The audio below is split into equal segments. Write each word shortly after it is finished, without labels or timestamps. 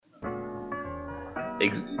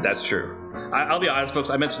That's true. I'll be honest, folks.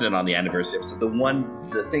 I mentioned it on the anniversary episode.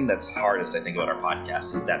 The thing that's hardest, I think, about our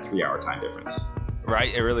podcast is that 3-hour time difference.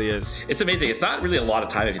 Right, it really is. It's amazing. It's not really a lot of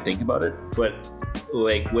time if you think about it, but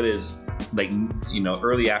like what is like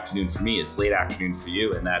early afternoon for me is late afternoon for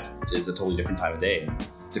you, and that is a totally different time of day.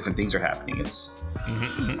 Different things are happening. It's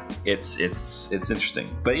interesting.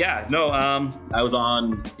 But yeah, no. I was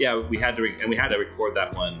on. Yeah, we had to record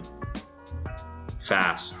that one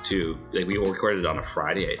fast too. Like we recorded it on a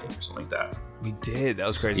Friday, I think, or something like that. We did. That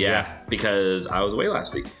was crazy. Yeah, because I was away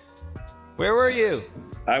last week. Where were you?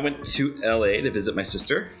 I went to LA to visit my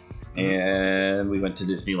sister, and we went to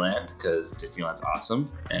Disneyland because Disneyland's awesome,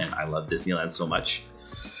 and I love Disneyland so much.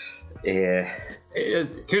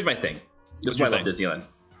 Here's my thing. This is why I love Disneyland.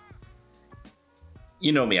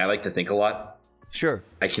 You know me, I like to think a lot. Sure.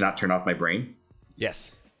 I cannot turn off my brain.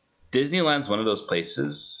 Yes. Disneyland's one of those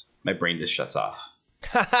places my brain just shuts off.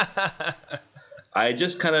 I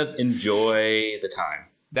just kind of enjoy the time.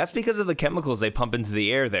 That's because of the chemicals they pump into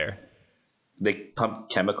the air there. They pump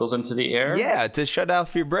chemicals into the air? Yeah, to shut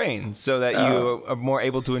off your brain so that you are more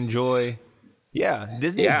able to enjoy. Yeah,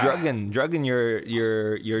 Disney's drugging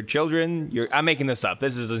your children. I'm making this up.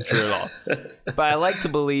 This isn't true at all. But I like to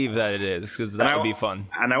believe that it is, because that would be fun.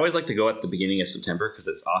 And I always like to go at the beginning of September because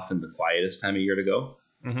it's often the quietest time of year to go.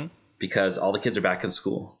 Mm-hmm. Because all the kids are back in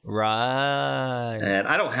school. Right. And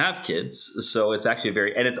I don't have kids, so it's actually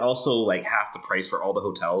and it's also like half the price for all the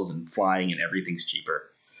hotels and flying, and everything's cheaper.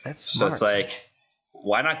 That's smart. So it's like,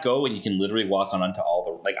 why not go when you can literally walk onto all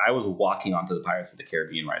the, like I was walking onto the Pirates of the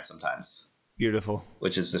Caribbean ride sometimes. Beautiful.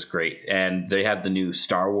 Which is just great. And they have the new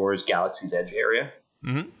Star Wars Galaxy's Edge area,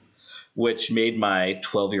 which made my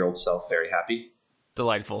 12-year-old self very happy.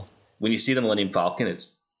 Delightful. When you see the Millennium Falcon,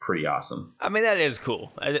 it's pretty awesome. I mean, that is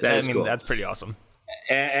cool. Cool. That's pretty awesome.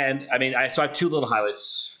 And I mean, so I have two little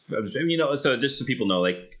highlights. So just so people know,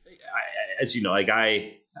 like, as you know, like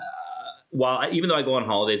even though I go on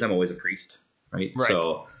holidays, I'm always a priest, right?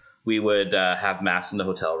 So we would have mass in the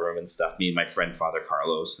hotel room and stuff. Me and my friend Father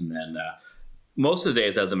Carlos, and then most of the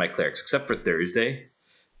days I was in my clerics, except for Thursday,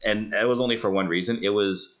 and it was only for one reason. It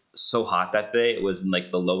was so hot that day; it was in like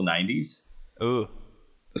the low 90s. Ooh.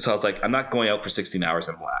 So I was like, I'm not going out for 16 hours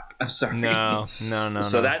in black. I'm sorry. No.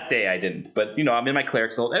 So that day I didn't. But, I'm in my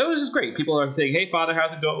clerics. It was just great. People are saying, hey, Father,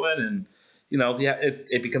 how's it going? And,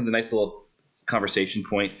 it becomes a nice little conversation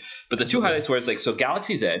point. But the two highlights were, it's like, so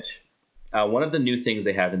Galaxy's Edge, one of the new things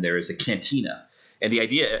they have in there is a cantina. And the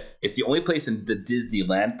idea, it's the only place in the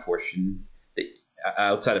Disneyland portion that,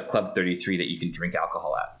 outside of Club 33 that you can drink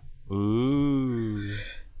alcohol at. Ooh.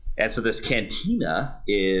 And so this cantina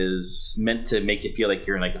is meant to make you feel like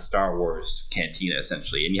you're in like a Star Wars cantina,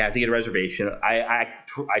 essentially. And you have to get a reservation. I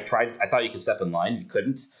tried. I thought you could step in line. You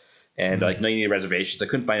couldn't. And no, you need reservations. I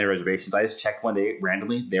couldn't find any reservations. I just checked one day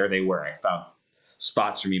randomly. There they were. I found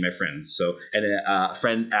spots for me and my friends. So, and a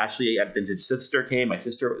friend, Ashley at Vintage Sister, came. My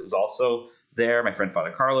sister was also there. My friend,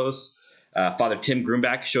 Father Carlos. Father Tim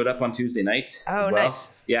Groomback showed up on Tuesday night. Oh, as well.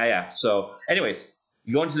 Nice. Yeah. So anyways,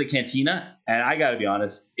 you go into the cantina, and I got to be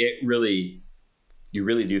honest, you really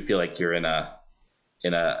do feel like you're in a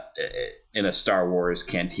Star Wars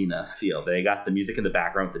cantina feel. They got the music in the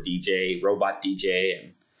background with the DJ, robot DJ,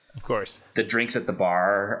 and of course the drinks at the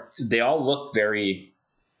bar. They all look very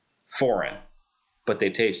foreign, but they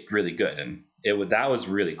taste really good, and that was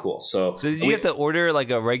really cool. So did you have to order like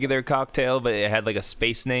a regular cocktail, but it had like a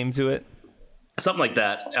space name to it? Something like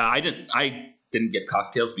that. I didn't get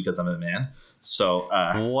cocktails because I'm a man. So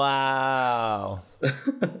wow.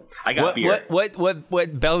 I got beer.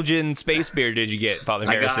 What Belgian space beer did you get, Father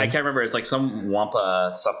Harrison? I can't remember. It's like some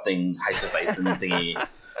Wampa something Hefeweizen thingy.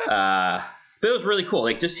 But it was really cool.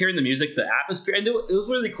 Like just hearing the music, the atmosphere, and it was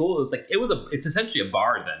really cool. It was like it's essentially a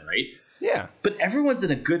bar then, right? Yeah. But everyone's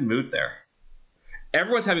in a good mood there.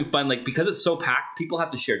 Everyone's having fun. Like because it's so packed, people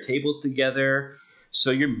have to share tables together.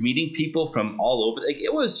 So you're meeting people from all over. Like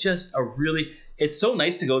it was just it's so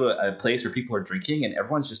nice to go to a place where people are drinking and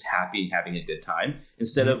everyone's just happy and having a good time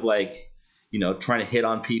instead of like, trying to hit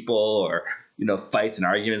on people or, fights and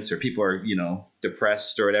arguments or people are,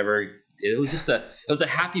 depressed or whatever. It was a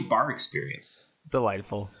happy bar experience.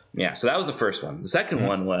 Delightful. Yeah. So that was the first one. The second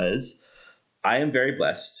one was I am very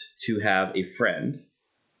blessed to have a friend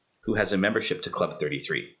who has a membership to Club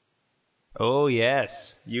 33. Oh,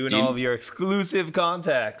 yes. You and all of your exclusive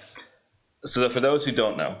contacts. So for those who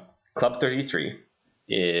don't know, Club 33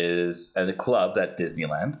 is a club at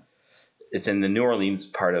Disneyland. It's in the New Orleans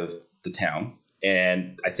part of the town.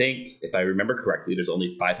 And I think, if I remember correctly, there's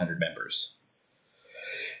only 500 members.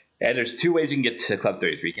 And there's two ways you can get to Club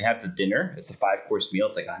 33. You can have the dinner. It's a 5-course meal.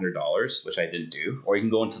 It's like $100, which I didn't do. Or you can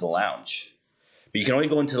go into the lounge. But you can only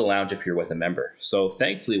go into the lounge if you're with a member. So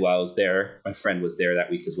thankfully, while I was there, my friend was there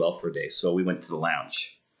that week as well for a day. So we went to the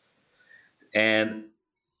lounge. And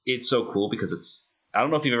it's so cool because I don't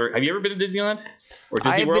know if have you ever been to Disneyland or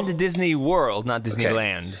Disney World? I've been to Disney World, not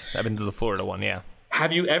Disneyland. Okay. I've been to the Florida one, yeah.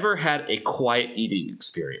 Have you ever had a quiet eating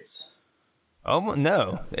experience? Oh,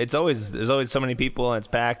 no. There's always so many people, and it's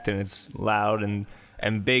packed, and it's loud,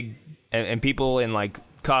 and big, and people in, like,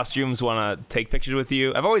 costumes want to take pictures with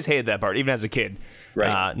you. I've always hated that part, even as a kid.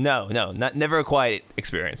 Right. Never a quiet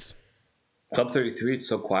experience. Club 33, it's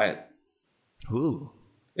so quiet. Ooh.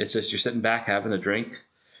 It's just you're sitting back having a drink.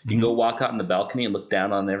 You can go walk out on the balcony and look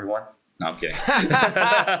down on everyone. No, I'm kidding.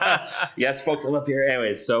 Yes, folks, I'm up here.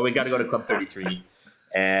 Anyways, so we got to go to Club 33.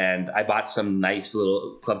 And I bought some nice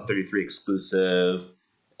little Club 33 exclusive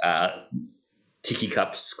tiki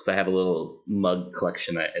cups because I have a little mug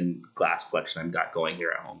collection and glass collection I've got going here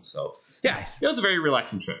at home. So, yeah, nice. It was a very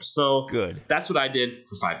relaxing trip. So good. That's what I did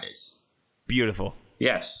for 5 days. Beautiful.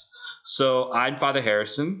 Yes. So I'm Father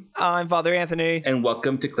Harrison. I'm Father Anthony. And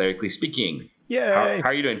welcome to Clerically Speaking. Yay. How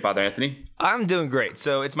are you doing, Father Anthony? I'm doing great.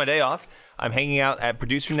 So it's my day off. I'm hanging out at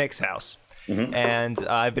producer Nick's house. Mm-hmm. And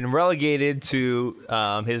I've been relegated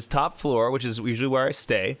to his top floor, which is usually where I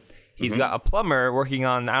stay. He's got a plumber working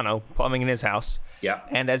on, plumbing in his house. Yeah.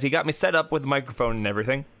 And as he got me set up with the microphone and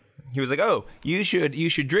everything, he was like, "Oh, you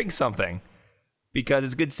should drink something because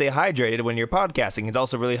it's good to stay hydrated when you're podcasting. It's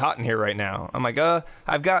also really hot in here right now." I'm like,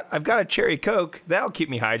 I've got a cherry Coke. That'll keep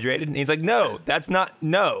me hydrated." And he's like, "No, that's not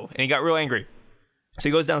no." And he got real angry. So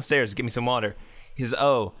he goes downstairs to get me some water. He says,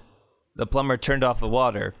 "Oh, the plumber turned off the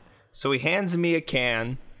water." So he hands me a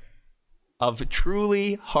can of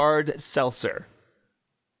Truly Hard Seltzer.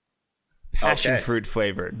 Passion fruit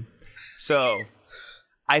flavored. So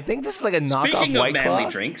I think this is like a knockoff White Claw. Manly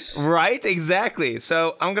drinks. Right? Exactly.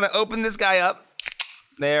 So I'm going to open this guy up.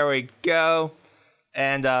 There we go.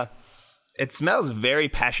 And it smells very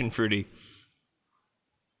passion fruity.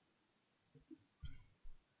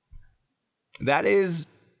 That is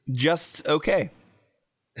just okay.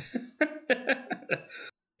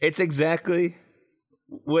 It's exactly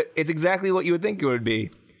what you would think it would be.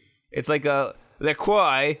 It's like a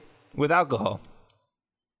LaCroix with alcohol.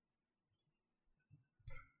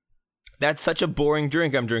 That's such a boring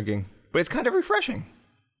drink I'm drinking, but it's kind of refreshing.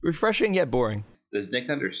 Refreshing yet boring. Does Nick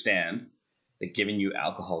understand that giving you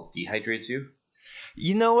alcohol dehydrates you?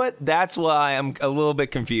 You know what? That's why I'm a little bit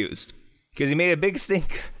confused. Because he made a big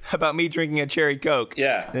stink about me drinking a cherry Coke.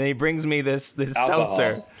 Yeah. And he brings me this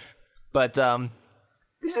seltzer. But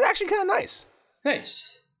this is actually kind of nice.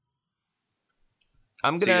 Nice.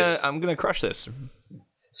 I'm gonna crush this.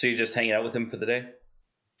 So you're just hanging out with him for the day?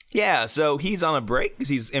 Yeah. So he's on a break because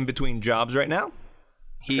he's in between jobs right now.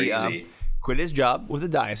 He quit his job with the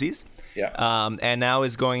diocese. Yeah. And now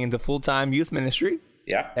is going into full-time youth ministry.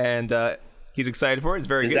 Yeah. And he's excited for it. It's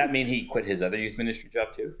very good. Does that mean he quit his other youth ministry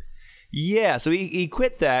job too? Yeah, so he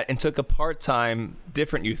quit that and took a part-time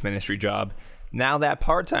different youth ministry job. Now that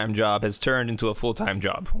part-time job has turned into a full-time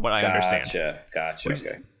job, I understand. Gotcha.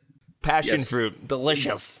 Okay. Passion fruit,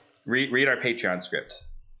 delicious. Read our Patreon script.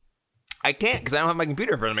 I can't because I don't have my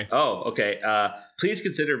computer in front of me. Oh, okay. Please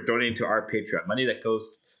consider donating to our Patreon. Money that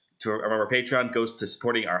goes to our Patreon goes to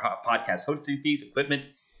supporting our podcast hosting fees, equipment,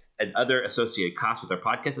 and other associated costs with our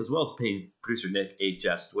podcast, as well as paying producer Nick a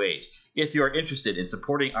just wage. If you are interested in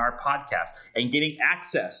supporting our podcast and getting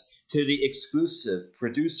access to the exclusive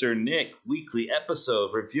producer Nick weekly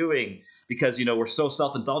episode reviewing, because, we're so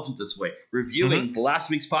self-indulgent this way, reviewing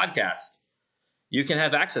last week's podcast, you can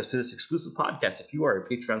have access to this exclusive podcast if you are a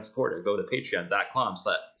Patreon supporter. Go to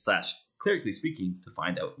patreon.com/clerically speaking to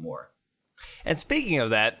find out more. And speaking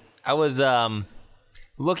of that, I was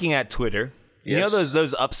looking at Twitter. You know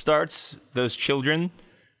those upstarts, those children,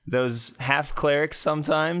 those half clerics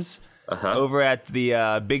sometimes over at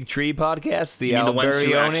the Big Tree podcast, the ones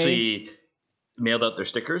who actually mailed out their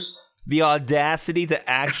stickers? The audacity to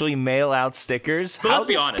actually mail out stickers. How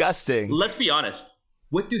disgusting. Let's be honest.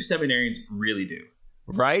 What do seminarians really do?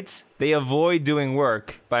 Right? They avoid doing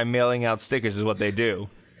work by mailing out stickers is what they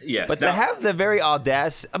do. Yes. But to have the very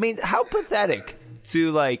audacity, how pathetic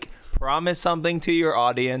to promise something to your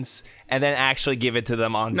audience and then actually give it to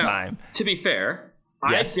them on time. To be fair,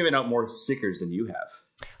 I've given out more stickers than you have.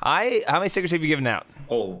 How many stickers have you given out?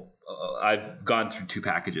 I've gone through 2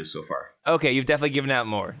 packages so far. Okay, you've definitely given out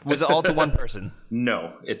more. Was it all to one person?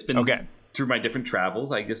 No, it's been through my different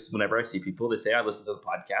travels. I guess whenever I see people, they say I listen to the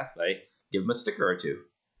podcast. I give them a sticker or 2.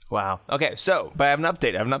 Wow. Okay, so, but I have an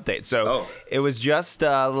update. So it was just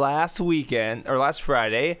last weekend, or last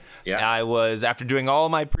Friday. Yeah. I was, after doing all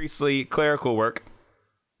my priestly clerical work,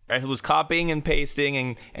 I was copying and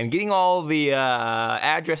pasting and getting all the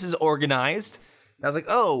addresses organized. And I was like,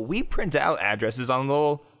 oh, we print out addresses on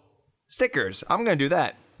little stickers. I'm going to do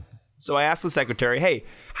that. So I asked the secretary, hey,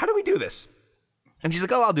 how do we do this? And she's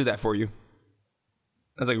like, oh, I'll do that for you.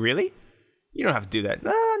 I was like, really? You don't have to do that.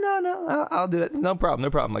 No, I'll do that. No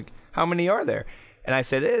problem. Like, how many are there? And I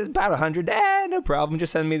said, it's about 100. No problem.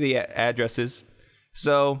 Just send me the addresses.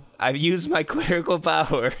 So I've used my clerical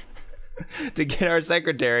power to get our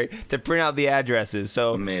secretary to print out the addresses.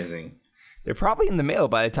 So amazing. They're probably in the mail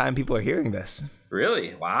by the time people are hearing this.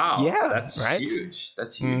 Really? Wow. Yeah. That's right? huge.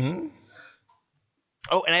 That's huge. Mm-hmm.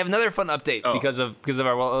 Oh, and I have another fun update because of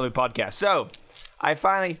our lovely podcast. So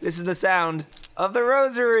this is the sound of the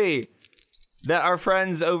rosary that our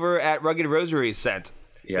friends over at Rugged Rosaries sent.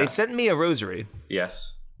 Yeah. They sent me a rosary.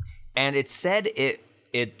 Yes. And it said it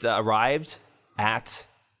arrived at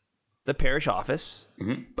the parish office,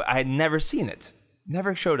 but I had never seen it.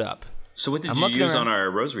 Never showed up. So what did you use on our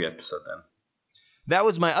rosary episode then? That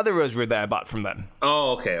was my other rosary that I bought from them.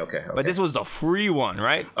 Oh, okay. But this was the free one,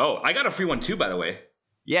 right? Oh, I got a free one too, by the way.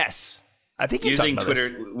 Yes. I think you're using talking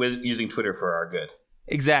Twitter about using Twitter for our good.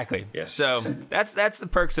 Exactly. Yes. So that's the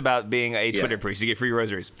perks about being a Twitter priest. You get free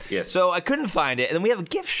rosaries. Yes. So I couldn't find it, and then we have a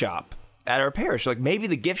gift shop at our parish. Like maybe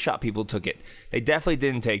the gift shop people took it. They definitely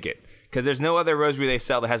didn't take it because there's no other rosary they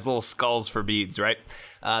sell that has little skulls for beads, right?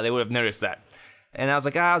 They would have noticed that. And I was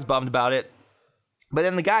like, I was bummed about it. But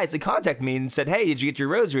then the guys, they contacted me and said, hey, did you get your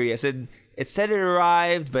rosary? I said, it said it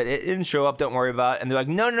arrived, but it didn't show up. Don't worry about it. And they're like,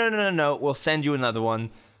 no. We'll send you another one.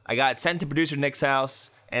 I got it sent to producer Nick's house,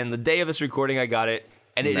 and the day of this recording, I got it.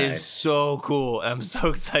 And it is so cool. And I'm so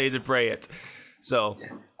excited to pray it. So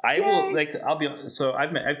I'll be honest. So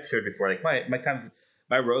I've shared before, like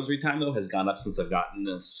my rosary time though has gone up since I've gotten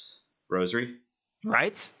this rosary.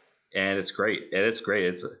 Right. And it's great. It's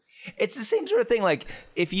the same sort of thing. Like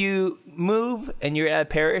if you move and you're at a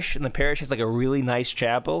parish and the parish has like a really nice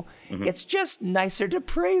chapel, it's just nicer to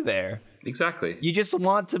pray there. Exactly. You just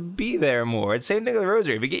want to be there more. It's the same thing with the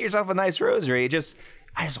rosary. If you get yourself a nice rosary, I just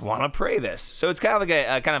want to pray this. So it's kind of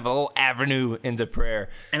like a little avenue into prayer.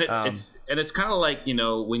 And it's kind of like,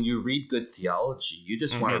 when you read good theology, you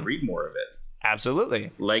just want to read more of it.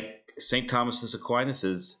 Absolutely. Like St. Thomas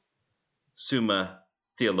Aquinas' Summa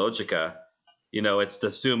Theologica. It's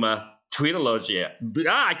the Summa Tweetologia.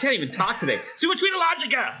 I can't even talk today. Summa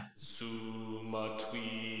Tweetologica! Summa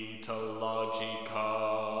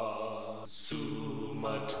Tweetologica.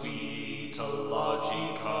 Summa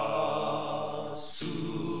Tweetologica.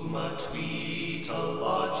 Summa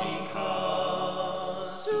Tweetologica.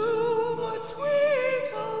 Summa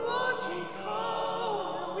Tweetologica.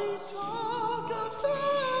 We talk about the Tweetologica.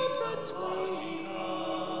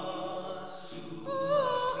 Summa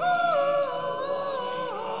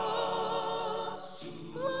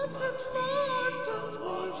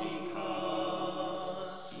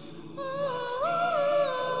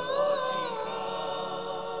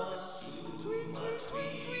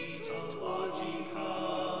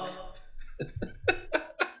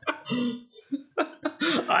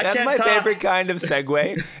That's my favorite kind of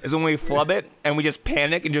segue is when we flub it and we just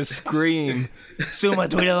panic and just scream, Summa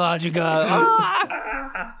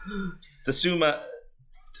Tweetologica. The Summa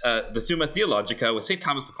Theologica was St.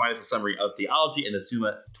 Thomas Aquinas' summary of theology, and the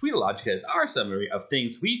Summa Tweetologica is our summary of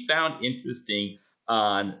things we found interesting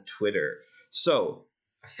on Twitter. So,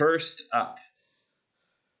 first up,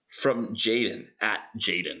 from Jaden,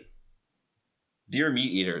 @Jaden. Dear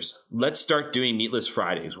meat eaters, let's start doing meatless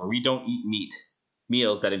Fridays where we don't eat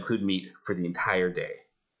meals that include meat for the entire day.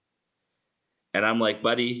 And I'm like,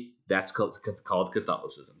 buddy, that's called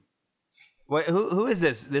Catholicism. What? Who is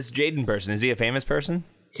this Jaden person? Is he a famous person?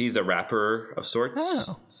 He's a rapper of sorts.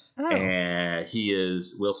 Oh. And he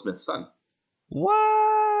is Will Smith's son.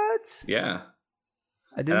 What? Yeah.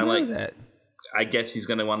 I didn't know that. I guess he's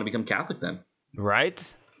going to want to become Catholic then.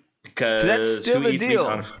 Right? Because that's still the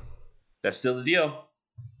deal. That's still the deal.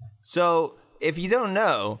 So, if you don't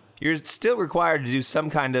know, you're still required to do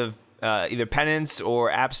some kind of either penance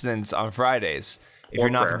or abstinence on Fridays if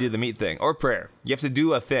you're not to do the meat thing. Or prayer. You have to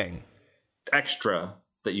do a thing. Extra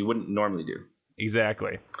that you wouldn't normally do.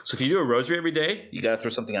 Exactly. So if you do a rosary every day, you got to throw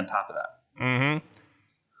something on top of that. Mm-hmm.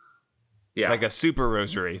 Yeah. Like a super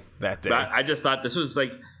rosary that day. But I just thought this was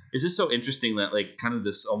like, is this so interesting that like kind of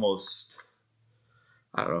this almost,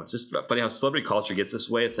 I don't know, it's just funny how celebrity culture gets this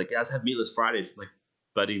way. It's like, let's have meatless Fridays. Like,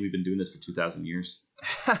 buddy, we've been doing this for 2,000 years.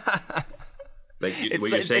 Like what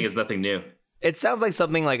you're saying is nothing new. It sounds like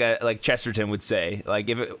something like Chesterton would say. Like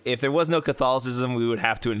if there was no Catholicism, we would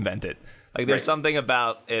have to invent it. Like there's something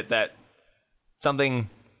about it that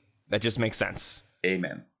just makes sense.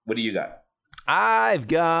 Amen. What do you got? I've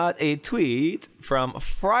got a tweet from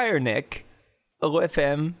Friar Nick,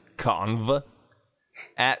 OFM Conv,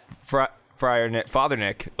 at Friar Nick, Father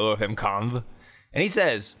Nick, OFM Conv. And he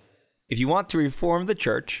says, if you want to reform the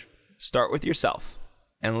church, start with yourself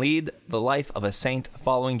and lead the life of a saint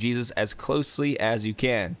following Jesus as closely as you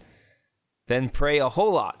can. Then pray a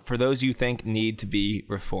whole lot for those you think need to be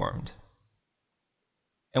reformed.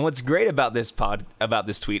 And what's great about this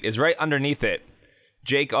tweet is right underneath it,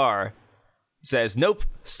 Jake R says, nope,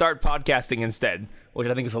 start podcasting instead, which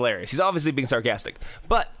I think is hilarious. He's obviously being sarcastic.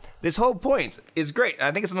 But this whole point is great. And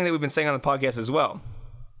I think it's something that we've been saying on the podcast as well.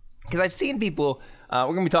 Because I've seen people, we're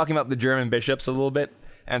going to be talking about the German bishops a little bit,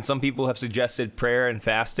 and some people have suggested prayer and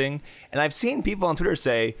fasting. And I've seen people on Twitter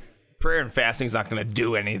say, prayer and fasting is not going to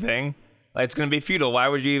do anything. Like, it's going to be futile. Why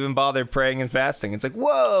would you even bother praying and fasting? It's like,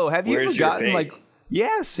 whoa, have you forgotten? Like,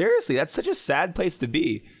 yeah, seriously, that's such a sad place to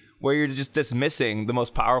be, where you're just dismissing the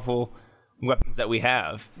most powerful weapons that we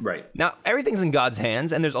have. Right. Now, everything's in God's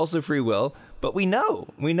hands, and there's also free will, but we know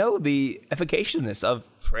the efficaciousness of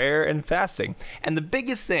prayer and fasting. And the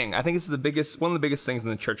biggest thing, I think this is one of the biggest things in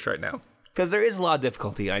the church right now, because there is a lot of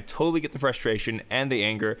difficulty. I totally get the frustration and the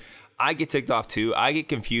anger. I get ticked off too. I get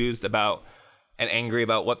confused about and angry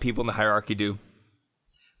about what people in the hierarchy do.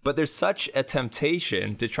 But there's such a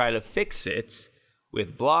temptation to try to fix it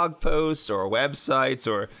with blog posts or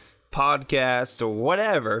websites or podcasts or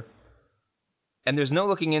whatever. And there's no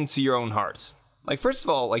looking into your own heart. Like, first of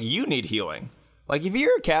all, like, you need healing. Like, if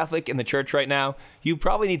you're a Catholic in the church right now, you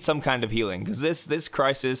probably need some kind of healing, because this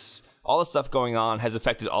crisis, all the stuff going on, has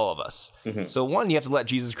affected all of us. Mm-hmm. So one, you have to let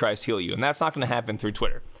Jesus Christ heal you, and that's not going to happen through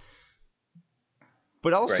Twitter.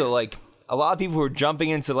 But also, like, a lot of people who are jumping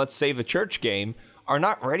into let's save the church game are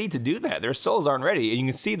not ready to do that. Their souls aren't ready, and you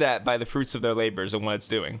can see that by the fruits of their labors and what it's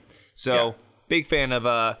doing. So, big fan of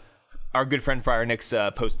our good friend Friar Nick's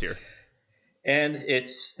post here. And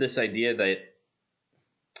it's this idea that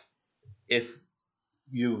if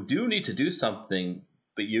you do need to do something,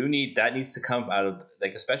 but that needs to come out of,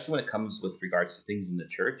 like, especially when it comes with regards to things in the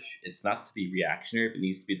church, it's not to be reactionary, but it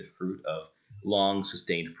needs to be the fruit of long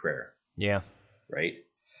sustained prayer. Yeah. Right?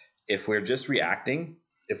 If we're just reacting,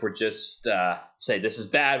 if we're just say this is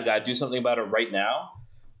bad, we got to do something about it right now,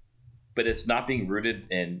 but it's not being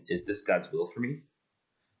rooted in, is this God's will for me?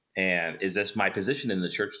 And is this my position in the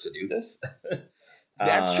church to do this?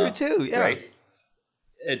 That's true too. Yeah. Right.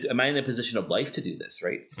 Am I in a position of life to do this?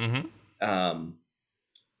 Right. Mm-hmm.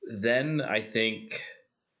 Then I think,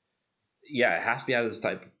 it has to be out of this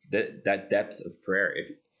type, that depth of prayer.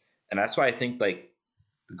 And that's why I think, like,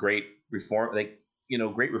 the great reformers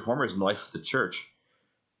in the life of the church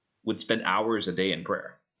would spend hours a day in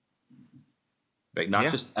prayer. Like,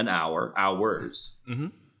 not just an hour, hours. Mm-hmm.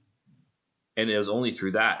 And it was only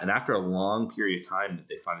through that, and after a long period of time, that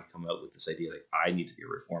they finally come out with this idea, like, I need to be a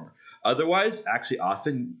reformer. Otherwise, actually,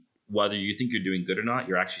 often, whether you think you're doing good or not,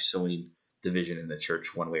 you're actually sowing division in the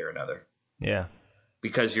church one way or another. Yeah.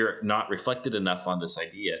 Because you're not reflected enough on this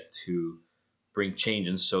idea to bring change,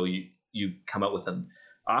 and so you come out with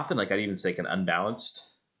often, like, I'd even say, like, an unbalanced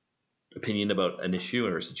opinion about an issue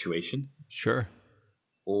or a situation. Sure.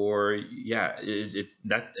 Or, it's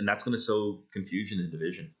that, and that's going to sow confusion and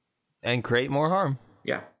division. And create more harm.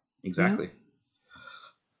 Yeah, exactly.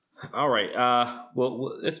 Mm-hmm. All right.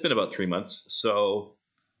 Well, it's been about 3 months. So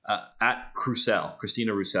at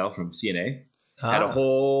Christina Roussel from CNA had a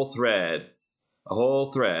whole thread.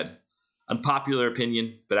 Unpopular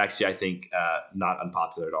opinion, but actually I think not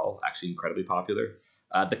unpopular at all. Actually incredibly popular.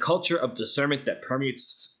 The culture of discernment that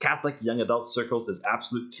permeates Catholic young adult circles is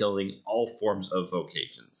absolute killing all forms of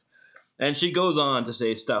vocations. And she goes on to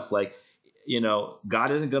say stuff like, God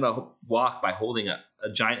isn't going to walk by holding a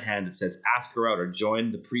giant hand that says, ask her out or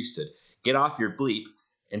join the priesthood. Get off your bleep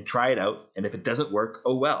and try it out. And if it doesn't work,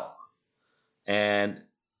 oh well. And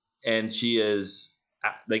she is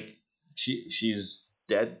like, she's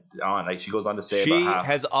dead on. Like, she goes on to say she about how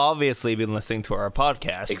has obviously been listening to our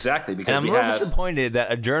podcast. Exactly. Because and I'm a little disappointed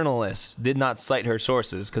that a journalist did not cite her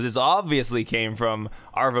sources, because it obviously came from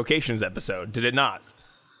our vocations episode. Did it not?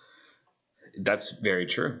 That's very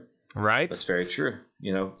true. Right? That's very true.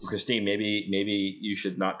 Christine, maybe you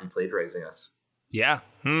should not be plagiarizing us. Yeah.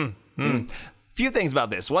 Few things about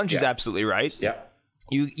this. One, she's absolutely right. Yeah.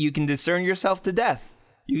 You can discern yourself to death.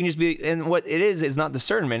 You can just be, and what it is not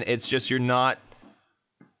discernment. It's just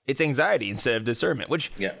it's anxiety instead of discernment, which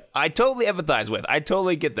I totally empathize with. I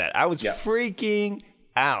totally get that. I was freaking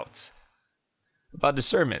out about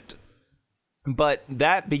discernment. But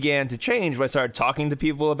that began to change when I started talking to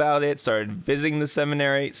people about it, started visiting the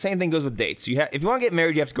seminary. Same thing goes with dates. If you want to get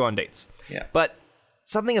married, you have to go on dates. Yeah. But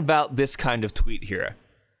something about this kind of tweet here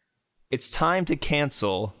it's time to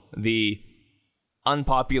cancel the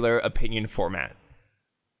unpopular opinion format.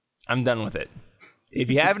 I'm done with it.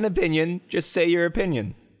 If you have an opinion, just say your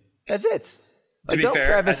opinion. That's it. Like, don't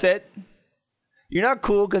preface it. You're not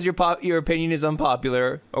cool because your opinion is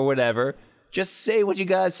unpopular or whatever. Just say what you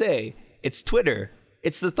gotta say. It's Twitter.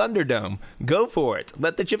 It's the Thunderdome. Go for it.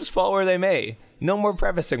 Let the chips fall where they may. No more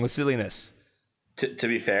prefacing with silliness. To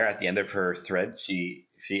be fair, at the end of her thread, she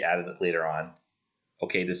added it later on.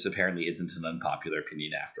 Okay, this apparently isn't an unpopular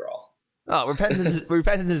opinion after all. Oh,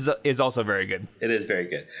 repentance is also very good. It is very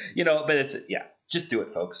good. You know, but it's, yeah, just do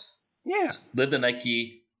it, folks. Yeah. Just live the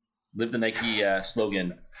Nike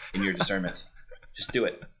slogan in your discernment. Just do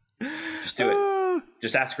it. Just do it.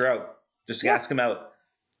 Just ask her out. Just ask him out.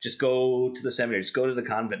 Just go to the seminary. Just go to the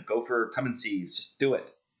convent. Go for come and sees. Just do it.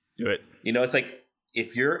 Do it. You know, it's like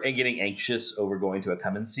if you're getting anxious over going to a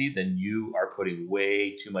come and see, then you are putting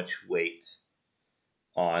way too much weight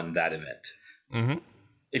on that event. Mm-hmm.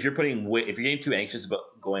 If you're getting too anxious about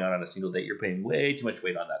going on a single date, you're putting way too much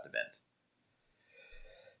weight on that event.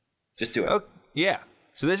 Just do it. Oh, yeah.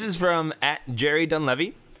 So this is from @Jerry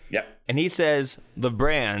Dunlevy. Yep. And he says the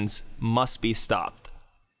brands must be stopped.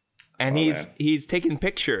 And he's taken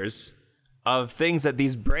pictures of things that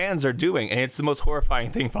these brands are doing, and it's the most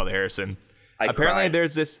horrifying thing, Father Harrison. Apparently cried.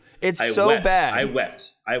 There's this. It's I so wept. bad. I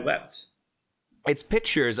wept. It's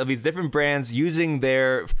pictures of these different brands using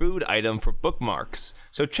their food item for bookmarks.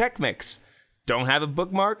 So Chex Mix, don't have a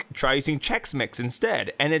bookmark? Try using Chex Mix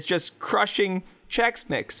instead. And it's just crushing Chex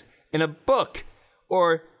Mix in a book,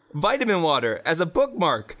 or vitamin water as a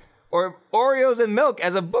bookmark, or Oreos and milk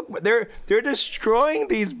as a bookmark. They're destroying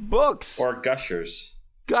these books. Or Gushers.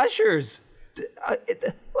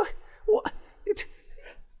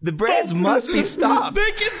 The brands must be stopped.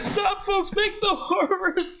 Make it stop, folks. Make the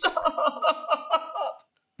horror stop.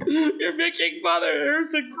 You're making Mother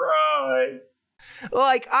Harrison cry.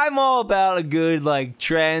 Like, I'm all about a good, like,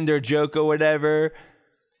 trend or joke or whatever.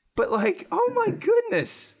 But, like, oh my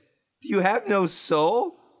goodness. Do you have no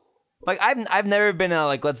soul? Like, I've never been a,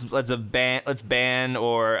 like, let's ban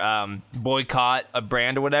or boycott a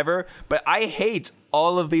brand or whatever. But I hate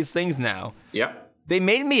all of these things now. Yep. They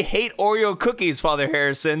made me hate Oreo cookies, Father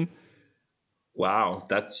Harrison. Wow,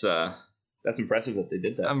 that's impressive that they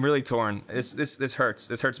did that. I'm really torn. This hurts.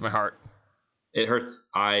 This hurts my heart. It hurts.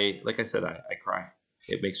 I cry.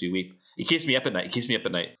 It makes me weep. It keeps me up at night.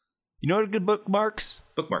 You know what are good bookmarks?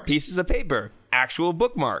 Bookmarks. Pieces of paper. Actual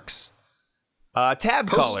bookmarks. Tab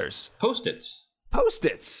colors.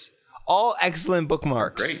 Post-its. All excellent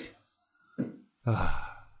bookmarks. Great.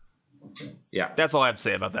 Yeah. That's all I have to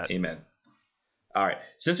say about that. Amen. All right.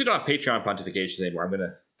 Since we don't have Patreon pontifications anymore, I'm going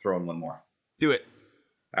to throw in one more. Do it.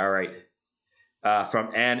 All right.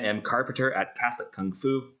 From Ann M. Carpenter at Catholic Kung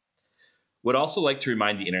Fu. Would also like to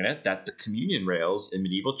remind the internet that the communion rails in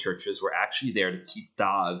medieval churches were actually there to keep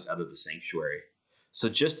dogs out of the sanctuary. So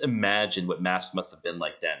just imagine what Mass must have been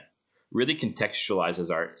like then. Really contextualizes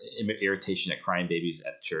our irritation at crying babies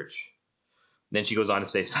at church. And then she goes on to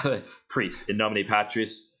say, priest, in nomine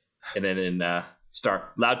Patris, and then in star,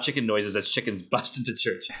 loud chicken noises as chickens bust into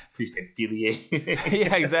church. Priest and filiae.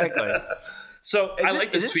 Yeah, exactly. So is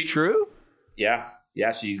this true? Yeah,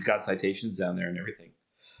 she's got citations down there and everything.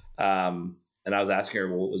 And I was asking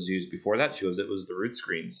her what was used before that. She goes, it was the root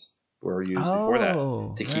screens were used before that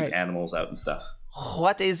to keep animals out and stuff.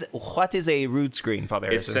 What is a root screen, Father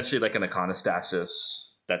Harrison? It's essentially like an iconostasis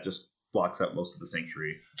that just blocks out most of the sanctuary.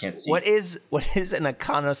 You can't see. What is an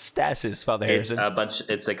iconostasis, Father Harrison?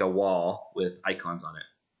 It's like a wall with icons on it.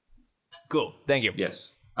 Cool. Thank you.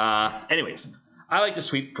 Yes. Anyways, I like to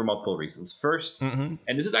sweep for multiple reasons. First, and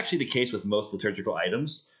this is actually the case with most liturgical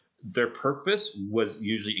items, their purpose was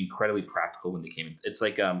usually incredibly practical when they came in. It's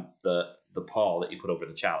like the pall that you put over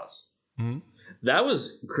the chalice. Mm-hmm. That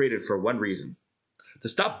was created for one reason: to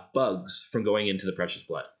stop bugs from going into the precious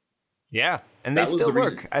blood. Yeah, and they still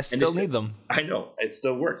work. I still need them. I know. It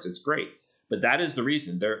still works. It's great. But that is the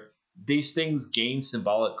reason. These things gain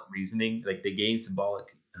symbolic reasoning. Like, they gain symbolic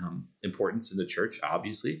importance in the church,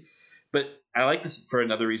 obviously. But I like this for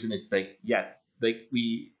another reason. It's like,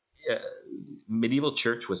 medieval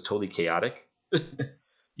church was totally chaotic.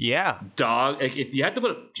 Yeah. If you had to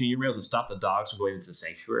put up communion rails and stop the dogs from going into the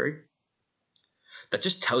sanctuary, that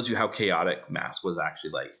just tells you how chaotic Mass was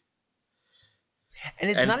actually like.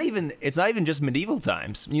 And it's not even just medieval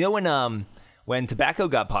times. You know, when tobacco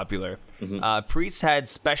got popular, priests had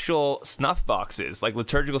special snuff boxes, like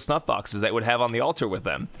liturgical snuff boxes that would have on the altar with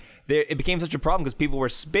them. it became such a problem because people were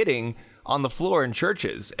spitting on the floor in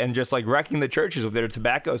churches and just like wrecking the churches with their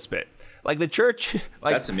tobacco spit. Like the church,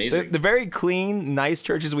 like That's amazing. The very clean, nice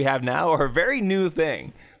churches we have now are a very new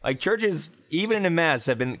thing. Like churches, even in mass,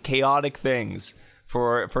 have been chaotic things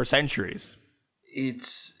for centuries.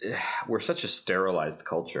 We're such a sterilized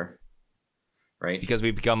culture, right? It's because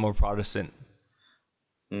we've become more Protestant.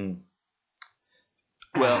 Well,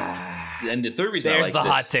 and the third reason There's I like the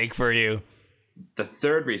this, hot take for you. The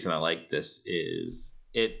third reason I like this is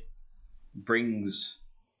it brings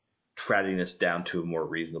tradiness down to a more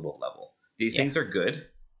reasonable level. These things are good.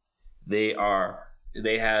 They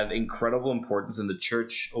have incredible importance, and the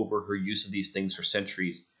church, over her use of these things for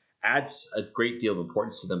centuries, adds a great deal of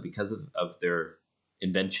importance to them because of their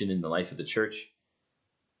invention in the life of the church.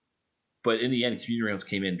 But in the end, communion rails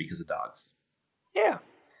came in because of dogs. Yeah.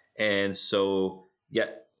 And so,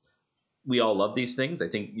 we all love these things. I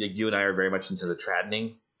think you and I are very much into the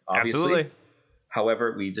tradning, obviously. Absolutely.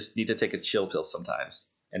 However, we just need to take a chill pill sometimes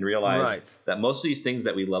and realize that most of these things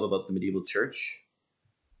that we love about the medieval church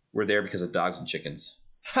were there because of dogs and chickens.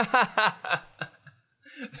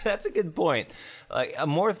 That's a good point. Like a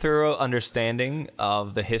more thorough understanding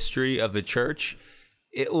of the history of the church,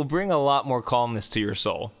 it will bring a lot more calmness to your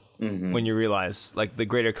soul when you realize like the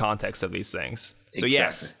greater context of these things. So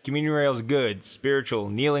yes, communion rail is good, spiritual,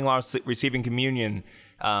 kneeling while receiving communion,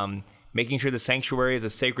 making sure the sanctuary is a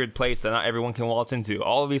sacred place that not everyone can waltz into.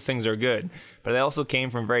 All of these things are good, but they also came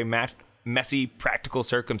from very messy, practical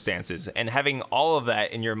circumstances. And having all of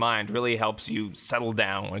that in your mind really helps you settle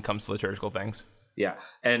down when it comes to liturgical things. Yeah,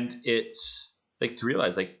 and it's like to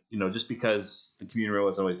realize, just because the communion rail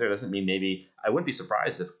wasn't always there doesn't mean maybe I wouldn't be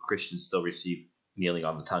surprised if Christians still receive kneeling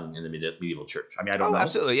on the tongue in the medieval church. I mean, I don't know.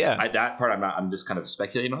 Absolutely, yeah. That part I'm just kind of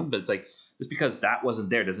speculating on, but it's like just because that wasn't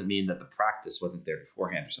there doesn't mean that the practice wasn't there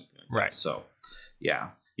beforehand or something like that. Right. So, yeah.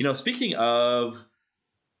 Speaking of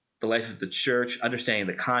the life of the church, understanding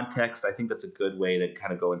the context, I think that's a good way to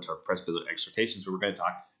kind of go into our Presbyterian exhortations, where we're going to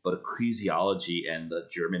talk about ecclesiology and the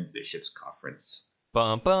German Bishops' Conference.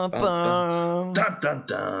 Bum, bum, bum. Dun, dun,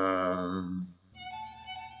 dun.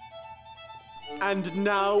 And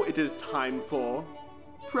now it is time for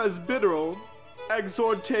presbyteral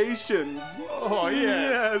exhortations. Oh,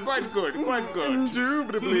 yes. Quite good, quite good.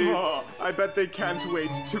 Indubitably. I bet they can't wait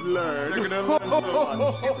to learn. They're gonna learn so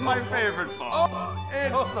much. It's my favorite part.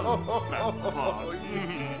 It's the best part.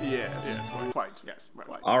 Yes, quite. Yes,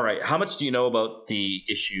 quite. All right. How much do you know about the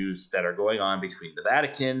issues that are going on between the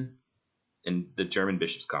Vatican and the German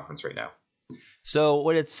Bishops' Conference right now? So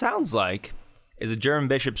what it sounds like is the German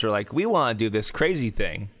bishops are like, we want to do this crazy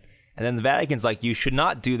thing. And then the Vatican's like, you should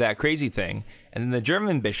not do that crazy thing. And then the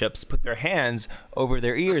German bishops put their hands over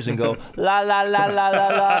their ears and go, la, la, la, la, la,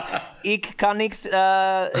 la, ich kann nichts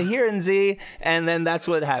hören Sie. And then that's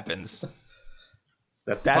what happens.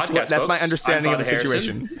 That's my understanding of the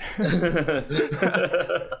situation.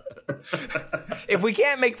 If we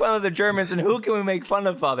can't make fun of the Germans, then who can we make fun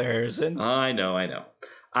of, Father Harrison? I know.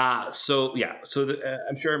 So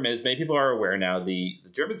I'm sure as many people are aware now, the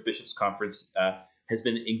German Bishops' Conference has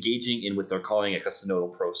been engaging in what they're calling a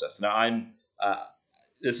synodal process. Now,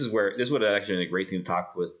 this would have actually been a great thing to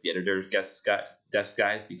talk with the editor's desk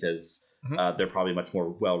guys, because they're probably much more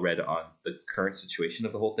well read on the current situation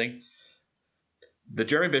of the whole thing. The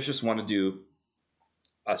German bishops want to do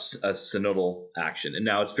a synodal action, and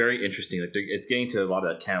now it's very interesting. Like it's getting to a lot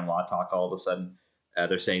of canon law talk all of a sudden.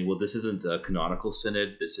 They're saying, well, this isn't a canonical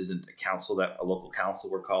synod. This isn't a local council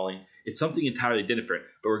we're calling. It's something entirely different,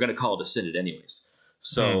 but we're going to call it a synod anyways.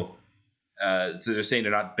 So, so they're saying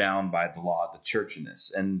they're not bound by the law of the church in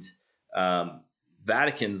this. And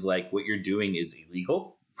Vatican's like, what you're doing is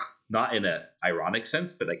illegal, not in an ironic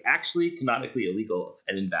sense, but like actually canonically illegal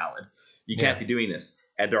and invalid. You can't be doing this.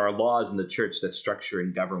 And there are laws in the church that structure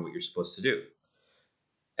and govern what you're supposed to do.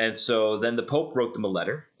 And so then the Pope wrote them a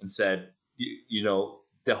letter and said,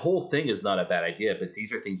 the whole thing is not a bad idea, but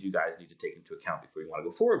these are things you guys need to take into account before you want to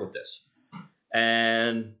go forward with this.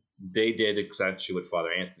 And they did exactly what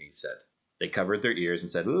Father Anthony said. They covered their ears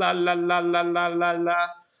and said, la, la, la, la, la, la, la.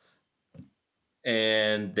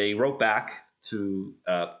 And they wrote back to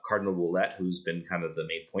Cardinal Ouellet, who's been kind of the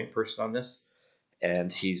main point person on this.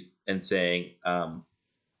 And he's saying,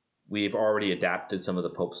 we've already adapted some of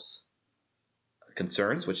the Pope's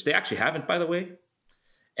concerns, which they actually haven't, by the way.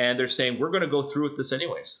 And they're saying, we're going to go through with this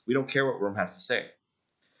anyways. We don't care what Rome has to say.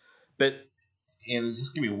 But, and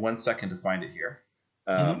just give me 1 second to find it here.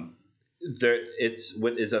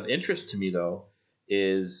 What is of interest to me, though,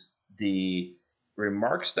 is the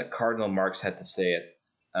remarks that Cardinal Marx had to say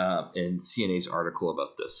in CNA's article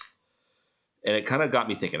about this. And it kind of got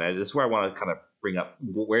me thinking. This is where I want to kind of bring up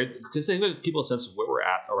where just to give people a sense of where we're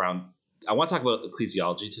at around. I want to talk about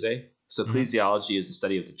ecclesiology today. So ecclesiology is the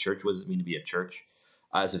study of the church. What does it mean to be a church?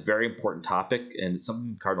 It's a very important topic, and it's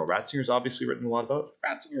something Cardinal Ratzinger has obviously written a lot about.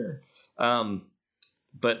 Ratzinger.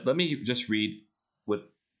 But let me just read what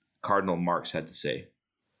Cardinal Marx had to say.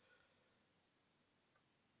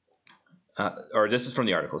 Or this is from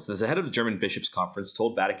the article. It says, the head of the German Bishops' Conference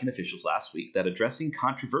told Vatican officials last week that addressing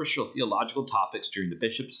controversial theological topics during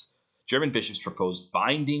the German bishops' proposed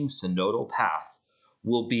binding synodal path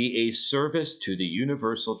will be a service to the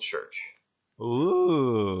universal church.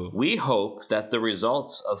 Ooh. We hope that the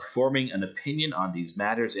results of forming an opinion on these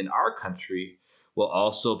matters in our country will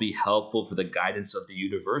also be helpful for the guidance of the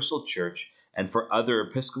universal church and for other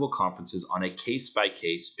episcopal conferences on a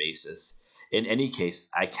case-by-case basis. In any case,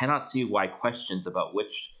 I cannot see why questions about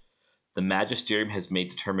which the magisterium has made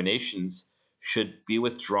determinations should be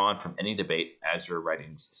withdrawn from any debate, as your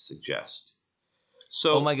writings suggest.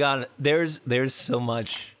 So, oh my God, there's so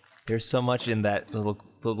much in that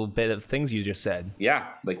little bit of things you just said. Yeah,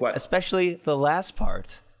 like what? Especially the last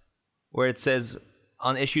part, where it says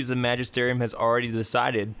on issues the magisterium has already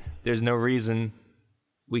decided. There's no reason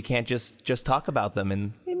we can't just talk about them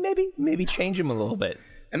and maybe change them a little bit.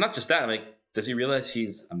 And not just that, like, does he realize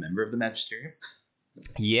he's a member of the magisterium?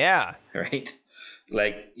 Yeah. Right?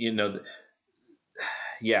 Like,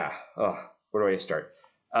 yeah. Oh, where do I start?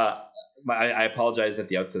 I apologize at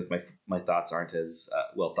the outset if my thoughts aren't as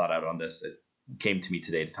well thought out on this. It came to me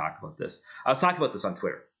today to talk about this. I was talking about this on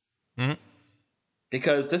Twitter. Mm-hmm.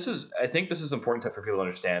 Because I think this is important for people to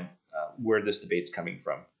understand where this debate's coming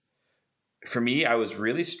from. For me, I was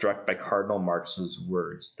really struck by Cardinal Marx's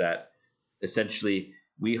words that essentially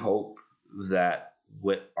we hope that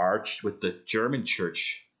what the German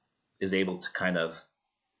church is able to kind of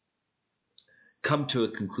come to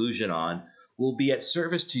a conclusion on will be at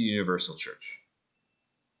service to the universal church.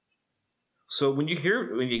 So when you hear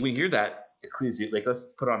that let's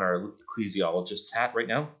put on our ecclesiologist's hat right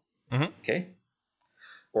now, okay?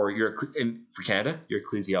 Or for Canada, your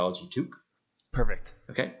ecclesiology toque. Perfect.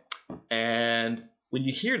 Okay, and when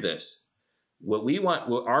you hear this, what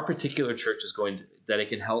our particular church is going to, that it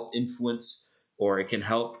can help influence or it can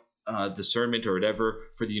help discernment or whatever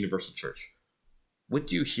for the universal church. What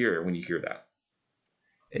do you hear when you hear that?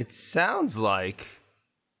 It sounds like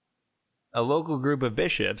a local group of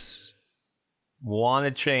bishops want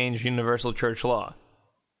to change universal church law.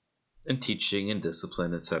 And teaching and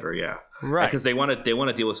discipline, etc. Yeah, right. Because they want to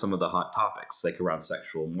deal with some of the hot topics, like around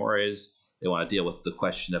sexual mores. They want to deal with the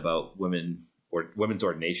question about women's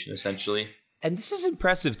ordination, essentially. And this is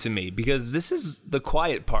impressive to me because this is the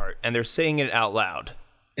quiet part, and they're saying it out loud.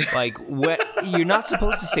 Like, you're not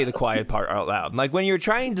supposed to say the quiet part out loud. Like, when you're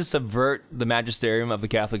trying to subvert the magisterium of the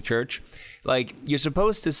Catholic Church, like, you're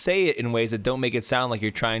supposed to say it in ways that don't make it sound like you're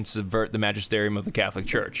trying to subvert the magisterium of the Catholic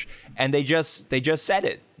Church. And they just said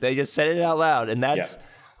it. They just said it out loud, and that's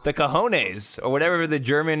the cojones, or whatever the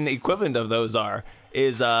German equivalent of those are,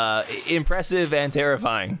 is impressive and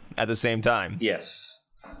terrifying at the same time. Yes.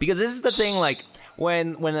 Because this is the thing, like,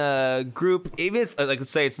 when a group, even like, let's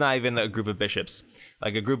say it's not even a group of bishops,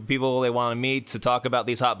 like a group of people, they want to meet to talk about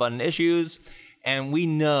these hot button issues, and we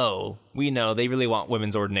know they really want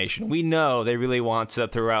women's ordination. We know they really want to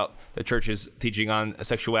throw out the church's teaching on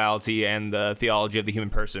sexuality and the theology of the human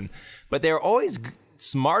person, but they're always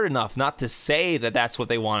smart enough not to say that that's what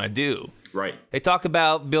they want to do. Right. They talk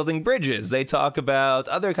about building bridges. They talk about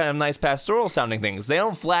other kind of nice pastoral sounding things. They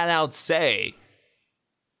don't flat out say,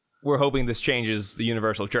 we're hoping this changes the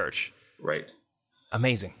universal church. Right.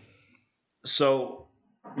 Amazing. So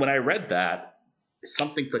when I read that,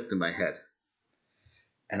 something clicked in my head.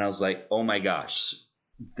 And I was like, oh my gosh,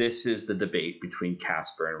 this is the debate between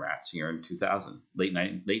Casper and Ratzinger in 2000.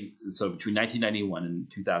 So between 1991 and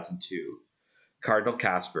 2002, Cardinal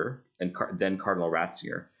Casper and then Cardinal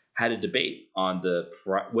Ratzinger had a debate on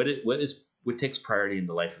what takes priority in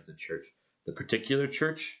the life of the church. The particular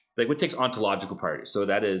church, like what takes ontological priority. So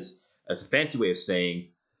that's a fancy way of saying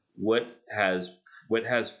what has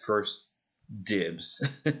first dibs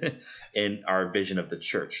in our vision of the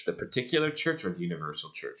church, the particular church or the universal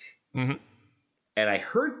church. Mm-hmm. And I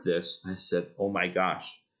heard this and I said, oh my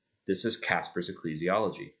gosh, this is Casper's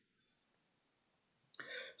ecclesiology.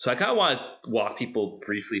 So I kind of want to walk people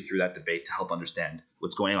briefly through that debate to help understand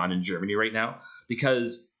what's going on in Germany right now,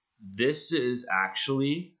 because this is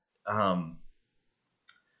actually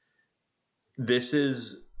this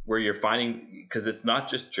is where you're finding, because it's not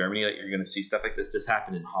just Germany that you're going to see stuff like this. This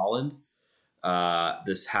happened in Holland.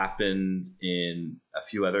 This happened in a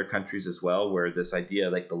few other countries as well, where this idea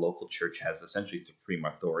like the local church has essentially supreme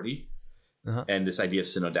authority. and this idea of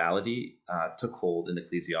synodality took hold in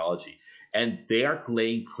ecclesiology. And they are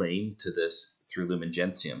laying claim to this through Lumen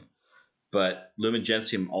Gentium. But Lumen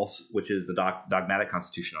Gentium also, which is the dogmatic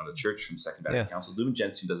constitution on the church from Second Vatican Council, Lumen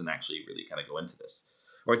Gentium doesn't actually really kind of go into this.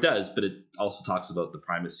 Or it does, but it also talks about the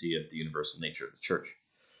primacy of the universal nature of the church.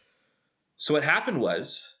 So what happened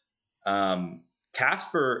was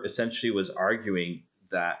Casper essentially was arguing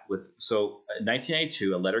that in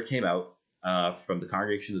 1992, a letter came out from the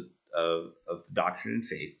Congregation of the Doctrine and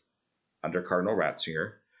Faith under Cardinal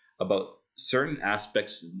Ratzinger about certain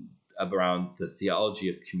aspects around the theology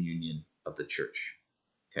of communion of the church.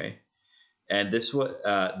 Okay, and this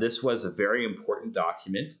was a very important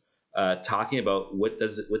document talking about what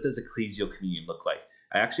does ecclesial communion look like.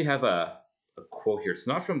 I actually have a quote here. It's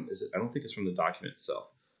not from. I don't think it's from the document itself.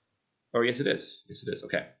 Oh, yes, it is. Yes, it is.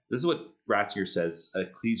 Okay, this is what Ratzinger says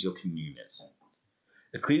ecclesial communion is.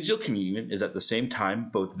 Ecclesial communion is at the same time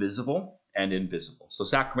both visible and invisible. So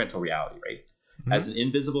sacramental reality, right? Mm-hmm. As an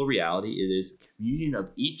invisible reality, it is communion of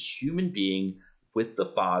each human being with the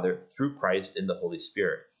Father through Christ in the Holy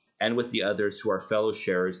Spirit, and with the others who are fellow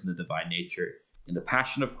sharers in the divine nature, in the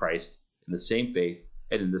passion of Christ, in the same faith,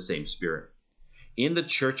 and in the same Spirit. In the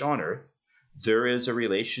church on earth, there is a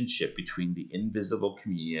relationship between the invisible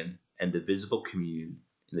communion and the visible communion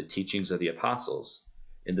in the teachings of the apostles,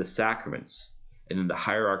 in the sacraments, and in the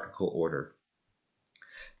hierarchical order.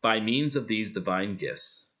 By means of these divine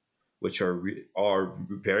gifts, which are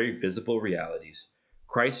very visible realities,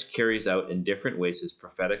 Christ carries out in different ways his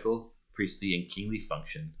prophetical, priestly, and kingly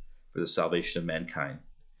function for the salvation of mankind.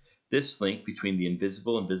 This link between the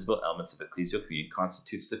invisible and visible elements of ecclesial communion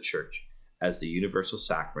constitutes the church as the universal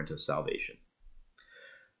sacrament of salvation.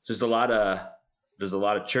 So there's a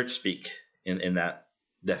lot of church speak in that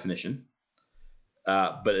definition.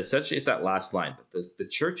 But essentially, it's that last line. The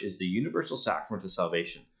church is the universal sacrament of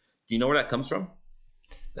salvation. Do you know where that comes from?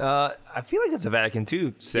 I feel like it's a Vatican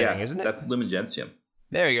II saying, isn't it? That's Lumen Gentium.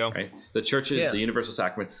 There you go. Right? The church is the universal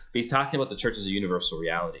sacrament. But he's talking about the church as a universal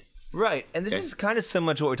reality. Right. And this is kind of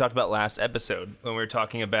similar to what we talked about last episode when we were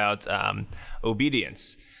talking about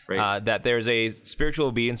obedience. Right. That there's a spiritual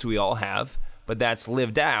obedience we all have, but that's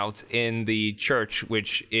lived out in the church,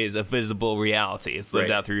 which is a visible reality. It's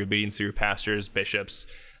lived out through obedience through pastors, bishops,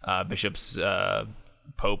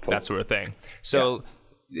 Pope, that sort of thing. So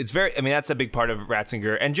it's that's a big part of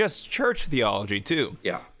Ratzinger and just church theology too.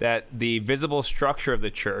 Yeah. That the visible structure of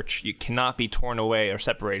the church, you cannot be torn away or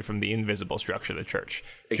separated from the invisible structure of the church.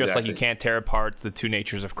 Exactly. Just like you can't tear apart the two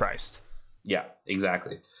natures of Christ. Yeah,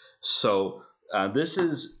 exactly. So this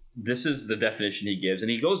is the definition he gives, and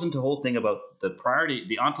he goes into the whole thing about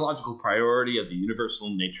the ontological priority of the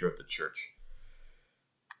universal nature of the church.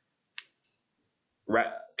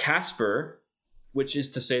 Casper, which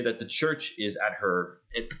is to say that the church is at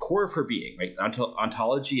the core of her being, right?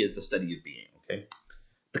 Ontology is the study of being, okay?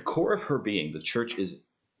 The core of her being, the church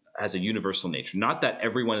has a universal nature. Not that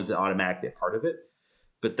everyone is automatically a part of it,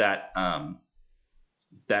 but that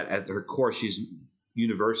at her core, she's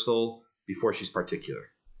universal before she's particular.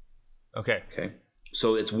 Okay.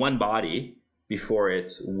 So it's one body before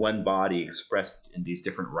it's one body expressed in these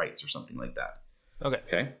different rites or something like that.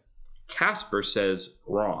 Okay. Casper says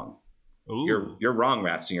wrong. Ooh. You're wrong,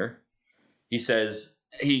 Ratzinger. He says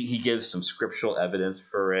he gives some scriptural evidence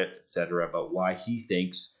for it, etc., about why he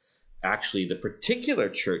thinks actually the particular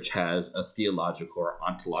church has a theological or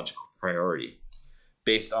ontological priority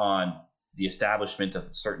based on the establishment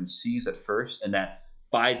of certain sees at first, and that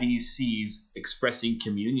by these sees expressing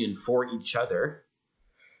communion for each other,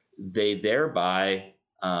 they thereby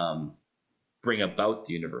bring about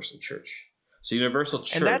the universal church. So universal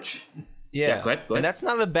church. And that's go ahead. And that's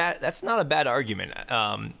not a bad argument.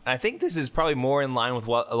 I think this is probably more in line with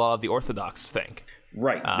what a lot of the Orthodox think.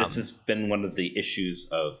 Right. This has been one of the issues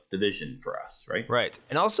of division for us, right? Right.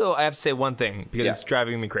 And also, I have to say one thing because it's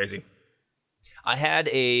driving me crazy. I had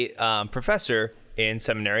a professor in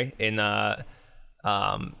seminary in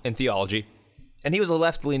theology, and he was a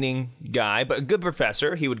left-leaning guy, but a good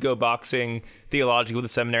professor. He would go boxing theology with the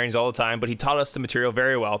seminarians all the time, but he taught us the material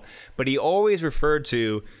very well. But he always referred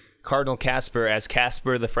to Cardinal Casper as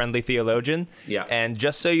Casper the Friendly Theologian. Yeah. And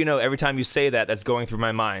just so you know, every time you say that, that's going through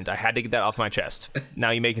my mind. I had to get that off my chest. Now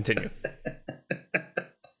you may continue.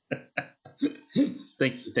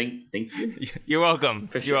 Thank you. You're welcome.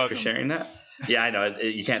 For sharing that. Yeah, I know.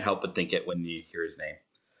 You can't help but think it when you hear his name.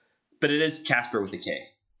 But it is Casper with a K.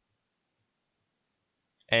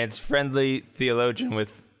 And it's Friendly Theologian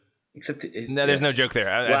with... Except there's no joke there.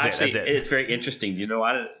 That's it. It's very interesting. You know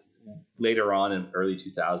what? Later on in early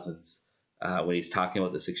 2000s, when he's talking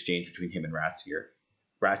about this exchange between him and Ratzinger,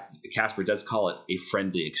 Casper does call it a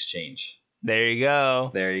friendly exchange. There you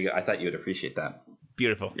go. There you go. I thought you would appreciate that.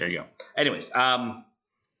 Beautiful. There you go. Anyways,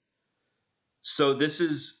 so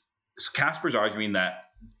Casper's arguing that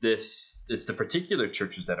it's the particular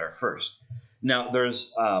churches that are first. Now, there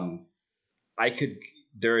is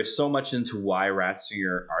so much into why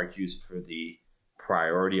Ratzinger argues for the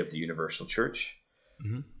priority of the universal church.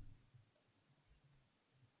 Mm-hmm.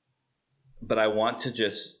 But I want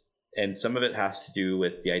to and some of it has to do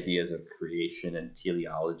with the ideas of creation and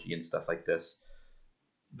teleology and stuff like this.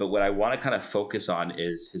 But what I want to kind of focus on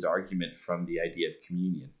is his argument from the idea of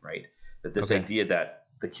communion, right? That this idea that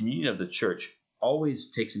the communion of the church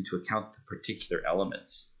always takes into account the particular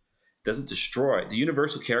elements. Doesn't destroy the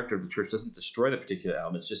universal character of the church, doesn't destroy the particular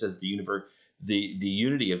elements, just as the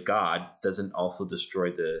unity of God doesn't also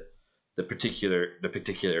destroy the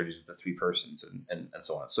particularities of the three persons and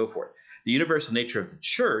so on and so forth. The universal nature of the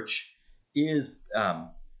church is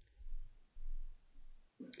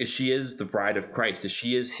if she is the bride of Christ, if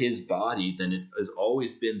she is his body, then it has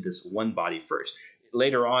always been this one body first.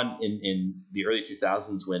 Later on in the early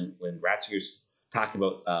 2000s, when Ratzinger's talking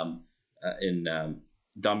about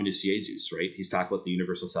Dominus Jesus, right? He's talking about the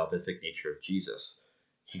universal salvific nature of Jesus.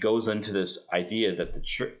 He goes into this idea that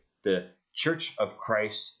the Church of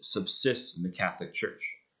Christ subsists in the Catholic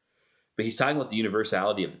Church. But he's talking about the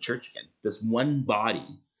universality of the church again. This one body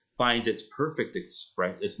finds its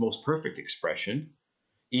most perfect expression,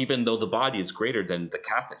 even though the body is greater than the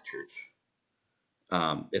Catholic Church.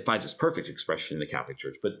 It finds its perfect expression in the Catholic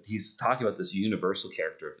Church. But he's talking about this universal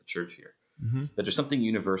character of the church here. Mm-hmm. That there's something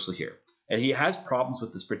universal here. And he has problems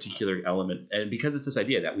with this particular element. And because it's this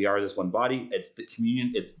idea that we are this one body, it's the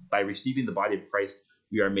communion, it's by receiving the body of Christ,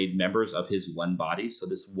 we are made members of his one body. So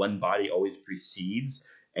this one body always precedes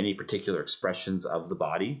any particular expressions of the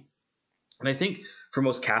body. And I think for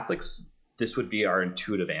most Catholics, this would be our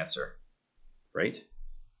intuitive answer, right?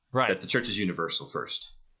 Right. That the church is universal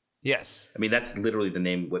first. Yes. I mean, that's literally the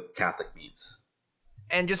name what Catholic means.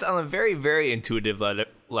 And just on a very, very intuitive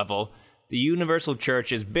level, the universal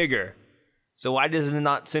church is bigger. So why does it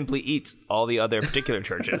not simply eat all the other particular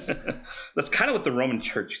churches? That's kind of what the Roman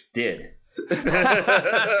Church did.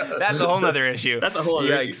 That's a whole other issue. That's a whole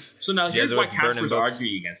other issue. So now here's why Jesuits Casper's burning books.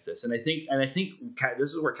 arguing against this, and I think this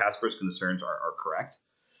is where Casper's concerns are correct.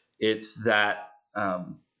 It's that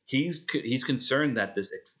he's concerned that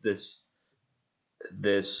this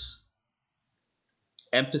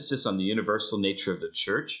emphasis on the universal nature of the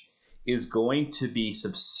church is going to be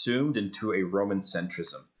subsumed into a Roman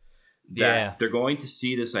centrism. That they're going to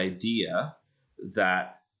see this idea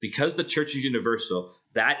that because the church is universal,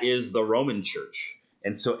 that is the Roman church.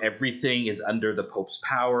 And so everything is under the Pope's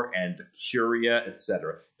power and the Curia,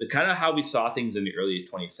 etc. The kind of how we saw things in the early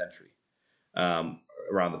 20th century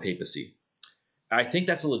around the papacy. I think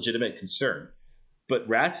that's a legitimate concern. But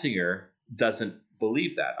Ratzinger doesn't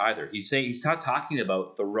believe that either. He's not talking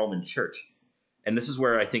about the Roman church. And this is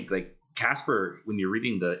where I think like Casper, when you're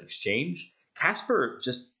reading the exchange, Casper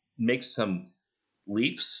just makes some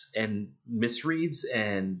leaps and misreads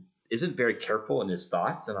and isn't very careful in his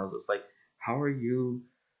thoughts. And I was just like, how are you?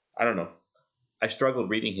 I don't know. I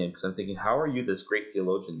struggled reading him because I'm thinking, how are you this great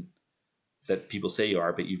theologian that people say you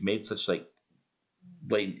are, but you've made such like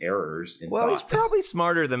blatant errors in thought? He's probably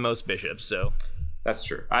smarter than most bishops, so that's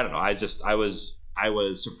true. I don't know. I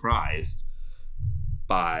was surprised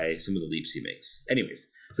by some of the leaps he makes.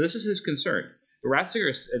 Anyways, so this is his concern.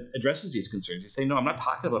 Ratzinger addresses these concerns. He's saying, no, I'm not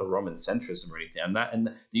talking about a Roman centrism or anything. I'm not, and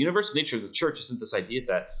the universal nature of the church isn't this idea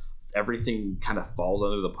that everything kind of falls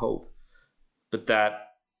under the Pope, but that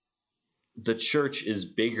the church is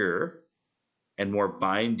bigger and more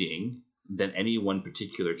binding than any one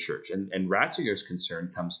particular church. And Ratzinger's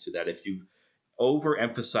concern comes to that if you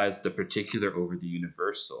overemphasize the particular over the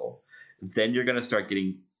universal, then you're going to start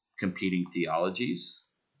getting competing theologies.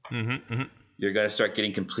 Mm-hmm, mm-hmm. You're going to start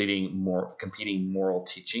getting competing moral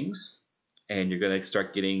teachings, and you're going to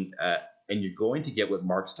start getting and you're going to get what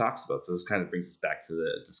Marx talks about. So this kind of brings us back to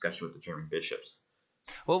the discussion with the German bishops.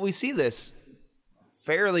 Well, we see this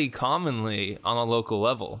fairly commonly on a local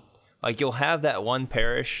level. Like you'll have that one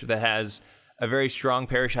parish that has a very strong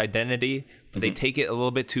parish identity, but they take it a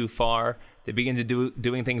little bit too far. They begin to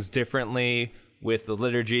doing things differently with the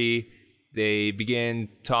liturgy. They begin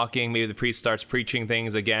talking, maybe the priest starts preaching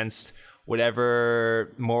things against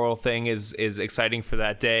whatever moral thing is exciting for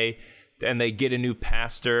that day. And they get a new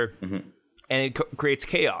pastor, and it creates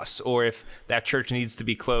chaos. Or if that church needs to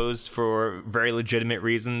be closed for very legitimate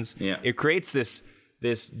reasons, it creates this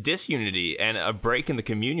disunity and a break in the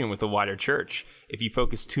communion with the wider church if you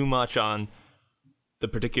focus too much on the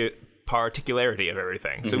particularity of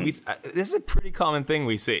everything. So this is a pretty common thing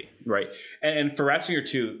we see. Right. And for Ratzinger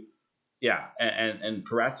too, Yeah, and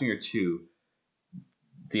for Ratzinger too,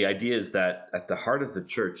 the idea is that at the heart of the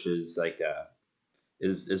church is like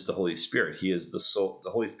is the Holy Spirit. He is the soul.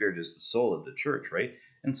 The Holy Spirit is the soul of the church, right?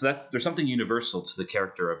 And so there's something universal to the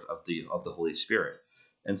character of the Holy Spirit.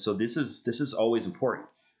 And so this is always important.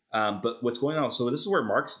 But what's going on? So this is where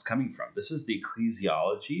Marx is coming from. This is the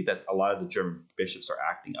ecclesiology that a lot of the German bishops are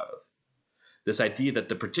acting out of. This idea that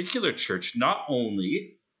the particular church not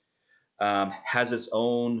only has its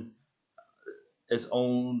own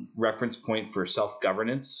reference point for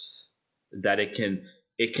self-governance, that it can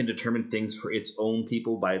determine things for its own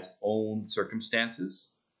people by its own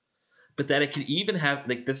circumstances, but that it can even have,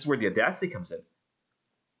 like, this is where the audacity comes in.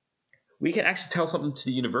 We can actually tell something to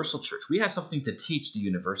the universal church. We have something to teach the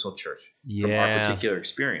universal church from our particular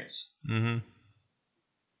experience. Mm-hmm.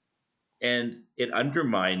 And it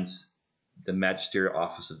undermines the magisterial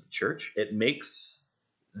office of the church. It makes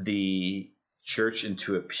the church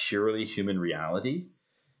into a purely human reality.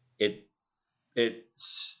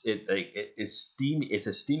 It's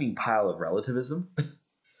a steaming pile of relativism.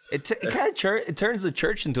 It turns the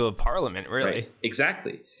church into a parliament, really. Right,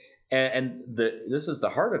 exactly. And this is the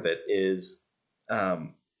heart of it is,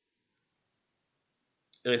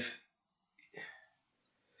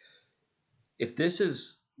 if this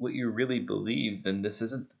is what you really believe, then this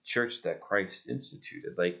isn't the church that Christ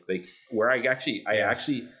instituted. Like where I actually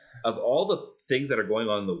of all the things that are going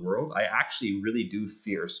on in the world, I actually really do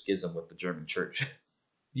fear schism with the German church.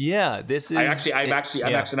 Yeah, this is.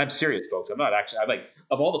 I'm serious, folks. I'm like,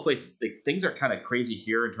 of all the places, things are kind of crazy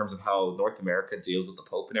here in terms of how North America deals with the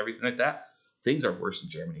Pope and everything like that. Things are worse in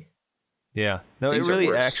Germany. Yeah, no, it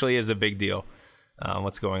really actually is a big deal.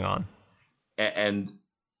 What's going on? And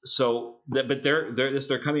so, but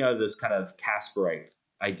they're coming out of this kind of Casperite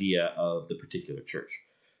idea of the particular church,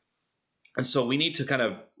 and so we need to kind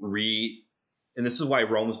of and this is why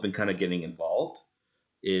Rome has been kind of getting involved.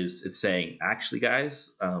 Is it's saying, actually,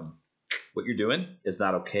 guys, what you're doing is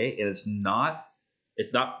not okay, and it's not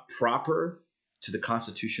proper to the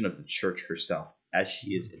constitution of the church herself, as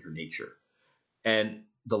she is in her nature. And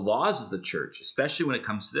the laws of the church, especially when it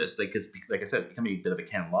comes to this, like I said, it's becoming a bit of a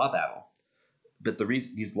canon law battle. But the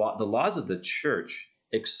laws of the church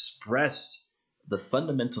express the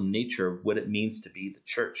fundamental nature of what it means to be the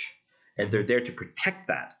church, and they're there to protect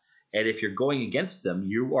that. And if you're going against them,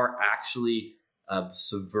 you are actually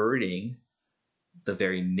subverting the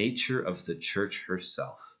very nature of the church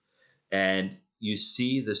herself. And you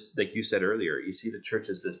see this, like you said earlier, you see the church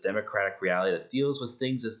as this democratic reality that deals with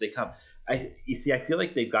things as they come. I feel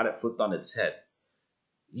like they've got it flipped on its head.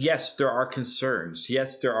 Yes, there are concerns.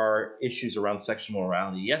 Yes, there are issues around sexual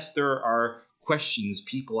morality. Yes, there are questions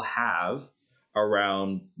people have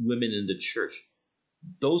around women in the church.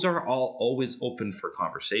 Those are all always open for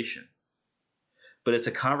conversation. But it's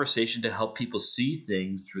a conversation to help people see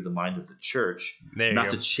things through the mind of the church,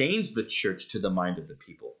 not to change the church to the mind of the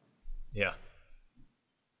people. Yeah.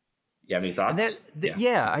 You have any thoughts?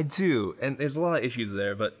 Yeah, I do. And there's a lot of issues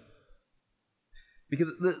there, but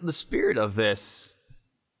because the spirit of this,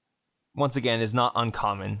 once again, is not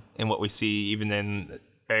uncommon in what we see even in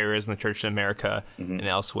areas in the Church in America and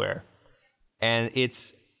elsewhere. And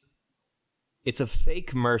it's a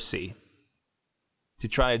fake mercy to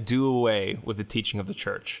try to do away with the teaching of the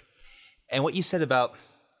church. And what you said about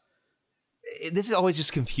this always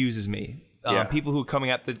just confuses me. People who are coming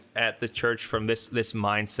at the church from this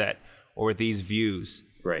mindset or these views.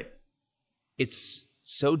 Right. It's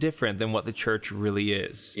so different than what the church really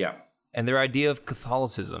is. Yeah. And their idea of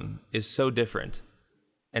Catholicism is so different.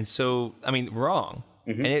 And so, wrong.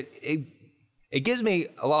 Mm-hmm. And it gives me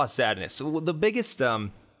a lot of sadness. So the biggest,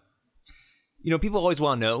 people always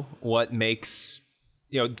want to know what makes,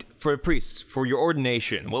 for a priest, for your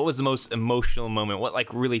ordination, what was the most emotional moment?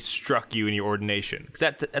 What really struck you in your ordination?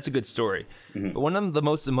 Because that's a good story. Mm-hmm. But one of the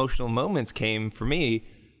most emotional moments came for me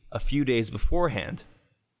a few days beforehand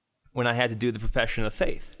when I had to do the profession of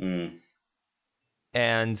faith. Mm.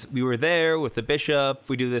 And we were there with the bishop.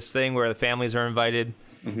 We do this thing where the families are invited.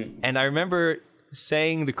 Mm-hmm. And I remember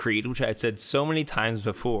saying the creed, which I had said so many times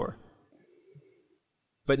before.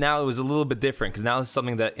 But now it was a little bit different because now it's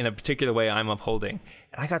something that in a particular way I'm upholding.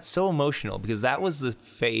 And I got so emotional because that was the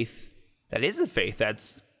faith, that is the faith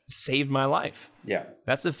that's saved my life. Yeah.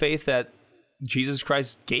 That's the faith that Jesus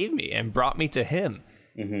Christ gave me and brought me to him.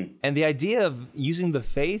 Mm-hmm. And the idea of using the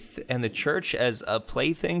faith and the church as a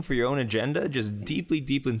plaything for your own agenda just deeply,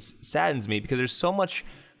 deeply saddens me because there's so much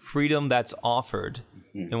freedom that's offered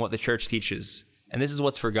in what the church teaches. And this is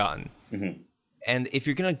what's forgotten. Mm-hmm. And if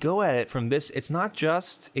you're going to go at it from this,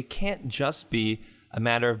 it can't just be a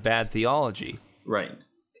matter of bad theology. Right.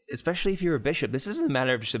 especially if you're a bishop, this isn't a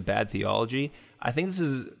matter of just a bad theology. I think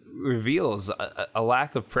reveals a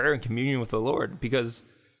lack of prayer and communion with the Lord, because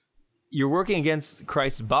you're working against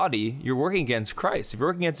Christ's body. You're working against Christ. If you're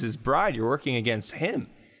working against his bride, you're working against him.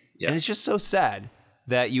 Yeah. And it's just so sad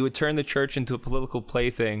that you would turn the church into a political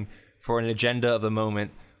plaything for an agenda of the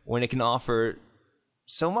moment when it can offer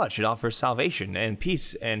so much. It offers salvation and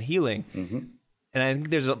peace and healing. Mm-hmm. And I think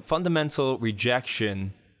there's a fundamental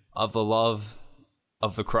rejection of the love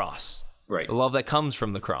of the cross. Right. The love that comes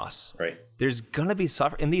from the cross. Right. There's going to be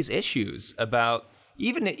suffering in these issues about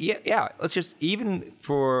even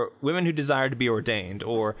for women who desire to be ordained,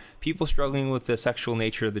 or people struggling with the sexual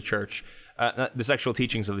nature of the church, the sexual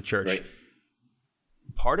teachings of the church. Right.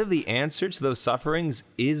 Part of the answer to those sufferings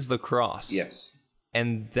is the cross. Yes.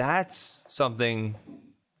 And that's something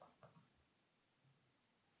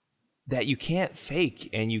that you can't fake,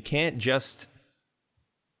 and you can't just,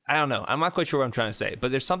 I don't know. I'm not quite sure what I'm trying to say, but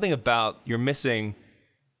there's something about you're missing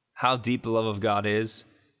how deep the love of God is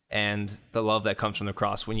and the love that comes from the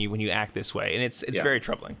cross when you act this way. And it's very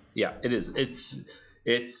troubling. Yeah, it is.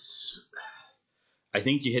 It's I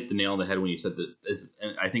think you hit the nail on the head when you said that,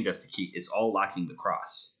 and I think that's the key. It's all lacking the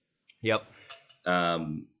cross. Yep.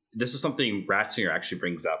 This is something Ratzinger actually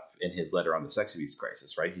brings up in his letter on the sex abuse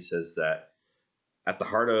crisis, right? He says that at the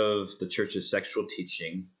heart of the church's sexual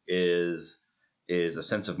teaching is a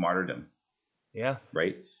sense of martyrdom. Yeah.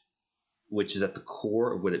 Right? Which is at the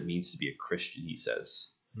core of what it means to be a Christian, he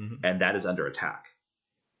says. Mm-hmm. And that is under attack.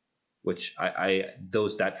 Which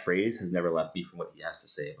that phrase has never left me from what he has to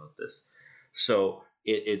say about this. So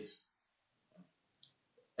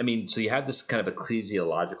so you have this kind of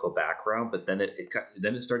ecclesiological background, but then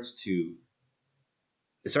it starts to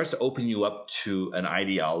open you up to an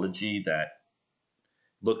ideology that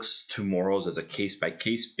looks to morals as a case by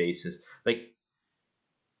case basis. Like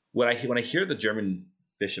when I hear the German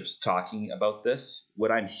bishops talking about this,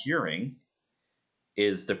 what I'm hearing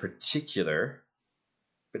is the particular,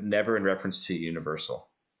 but never in reference to universal,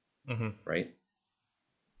 mm-hmm. right?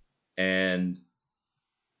 And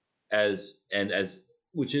as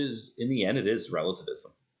which is, in the end, it is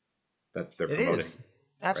relativism that they're promoting. It is.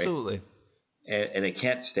 Absolutely. Right? And it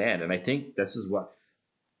can't stand. And I think this is what,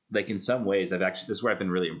 like, in some ways, this is where I've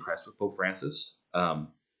been really impressed with Pope Francis.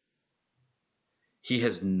 He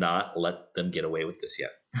has not let them get away with this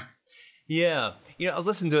yet. Yeah. I was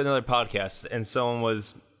listening to another podcast, and someone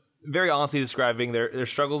was very honestly describing their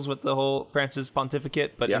struggles with the whole Francis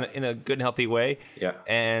pontificate, but in a good and healthy way. Yeah.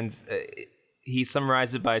 And he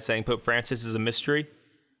summarized it by saying Pope Francis is a mystery.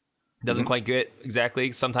 Doesn't mm-hmm. quite get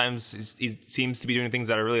exactly. Sometimes he seems to be doing things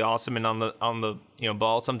that are really awesome and on the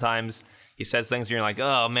ball. Sometimes he says things and you're like,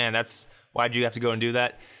 oh man, why'd you have to go and do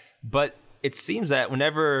that? But it seems that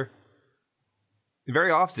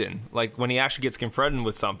very often, like when he actually gets confronted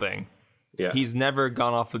with something, he's never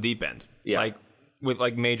gone off the deep end. Yeah. Like with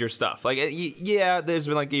like major stuff. Like, there's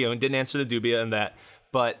been didn't answer the dubia and that,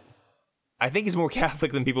 but I think he's more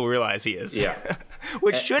Catholic than people realize he is. Yeah.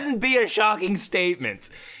 Which shouldn't be a shocking statement.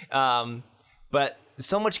 But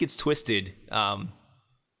so much gets twisted. And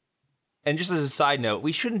just as a side note,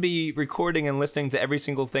 we shouldn't be recording and listening to every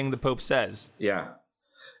single thing the Pope says. Yeah.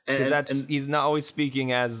 Because he's not always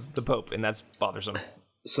speaking as the Pope, and that's bothersome.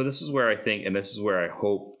 So this is where I think, and this is where I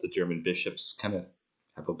hope the German bishops kind of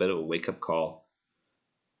have a bit of a wake-up call.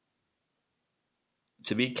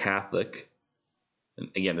 To be Catholic, and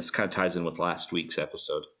again, this kind of ties in with last week's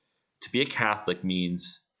episode. To be a Catholic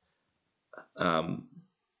means I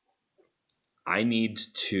need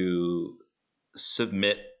to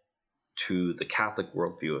submit to the Catholic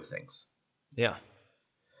worldview of things. Yeah.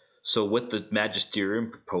 So what the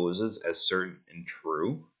magisterium proposes as certain and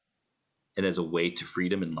true, and as a way to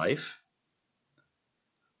freedom in life,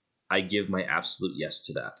 I give my absolute yes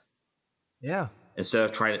to that. Yeah. Instead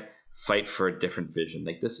of trying to fight for a different vision.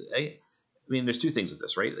 Like this, I mean, there's two things with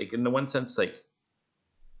this, right? Like in the one sense, like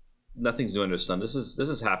nothing's new under the sun. This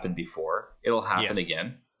has happened before. It'll happen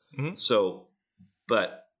again. Mm-hmm. So,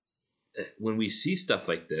 but when we see stuff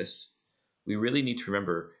like this, we really need to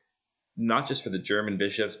remember, not just for the German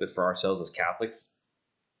bishops, but for ourselves as Catholics.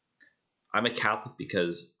 I'm a Catholic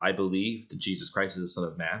because I believe that Jesus Christ is the Son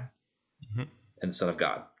of Man mm-hmm. and the Son of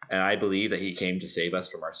God. And I believe that he came to save us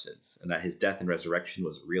from our sins, and that his death and resurrection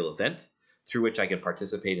was a real event through which I can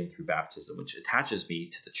participate in through baptism, which attaches me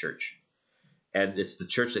to the church. And it's the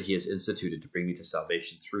church that he has instituted to bring me to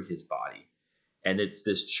salvation through his body. And it's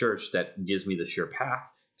this church that gives me the sure path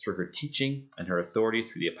through her teaching and her authority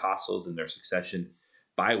through the apostles and their succession,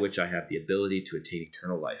 by which I have the ability to attain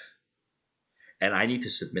eternal life. And I need to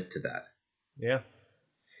submit to that. Yeah.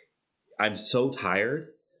 I'm so tired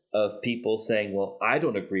of people saying, well, I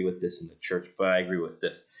don't agree with this in the church, but I agree with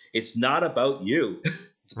this. It's not about you.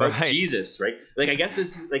 It's about Jesus, right? Like, I guess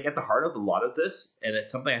it's like at the heart of a lot of this, and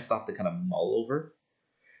it's something I stopped to kind of mull over.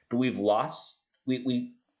 But we've lost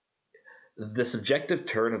the subjective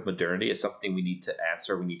turn of modernity is something we need to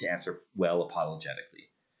answer. We need to answer well apologetically.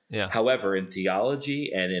 Yeah. However, in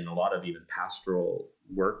theology and in a lot of even pastoral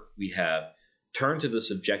work, we have turned to the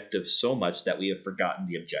subjective so much that we have forgotten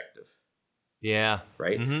the objective. Yeah.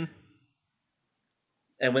 Right. Mm-hmm.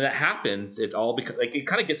 And when that happens, it's all because like it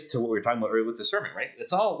kind of gets to what we were talking about earlier with discernment, right?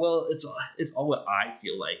 It's all what I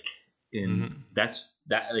feel like. That's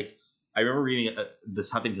like I remember reading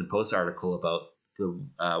this Huffington Post article about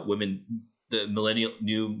the women, the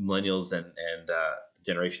new millennials and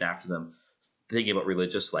generation after them thinking about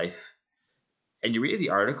religious life, and you read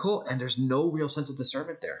the article, and there's no real sense of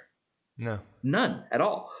discernment there. No, none at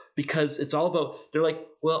all, because it's all about, they're like,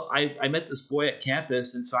 well, I met this boy at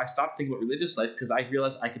campus, and so I stopped thinking about religious life because I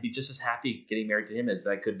realized I could be just as happy getting married to him as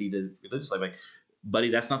I could be the religious life. Like,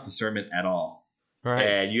 buddy, that's not discernment at all. Right.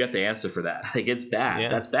 And you have to answer for that. Like, it's bad. Yeah.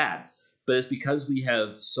 That's bad. But it's because we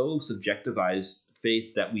have so subjectivized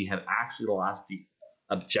faith that we have actually lost the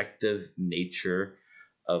objective nature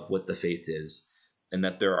of what the faith is, and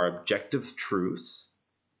that there are objective truths.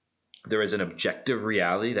 There is an objective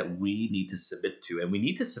reality that we need to submit to, and we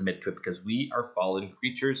need to submit to it because we are fallen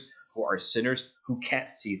creatures who are sinners who can't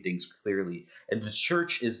see things clearly. And the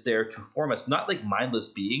church is there to form us, not like mindless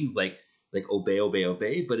beings, like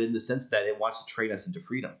obey, but in the sense that it wants to train us into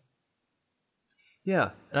freedom.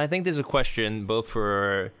 Yeah, and I think there's a question both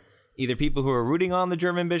for either people who are rooting on the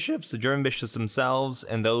German bishops themselves,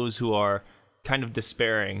 and those who are kind of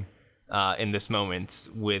despairing in this moment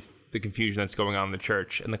with the confusion that's going on in the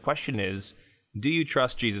church. And the question is, do you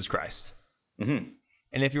trust Jesus Christ? Mm-hmm.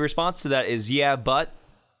 And if your response to that is, yeah, but,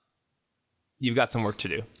 you've got some work to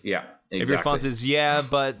do. Yeah, exactly. If your response is, yeah,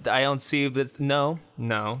 but I don't see this, no.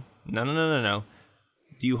 Do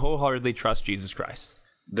you wholeheartedly trust Jesus Christ?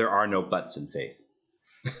 There are no buts in faith.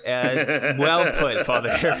 Well put,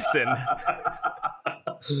 Father Harrison.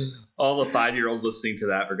 All the 5-year-olds listening to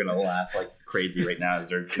that are going to laugh like crazy right now as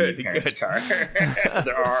they're in their parents' car.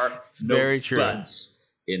 There are no buts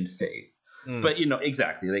in faith. But,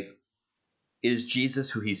 exactly. Like, is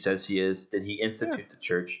Jesus who he says he is? Did he institute the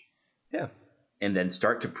church? Yeah. And then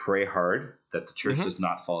start to pray hard that the church does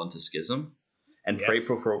not fall into schism? And pray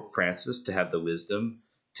for Pope Francis to have the wisdom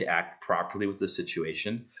to act properly with the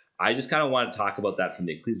situation. I just kind of want to talk about that from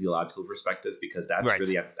the ecclesiological perspective, because that's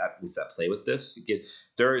really what's at play with this.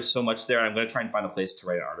 There is so much there. I'm going to try and find a place to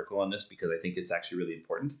write an article on this because I think it's actually really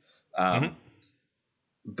important.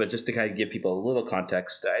 But just to kind of give people a little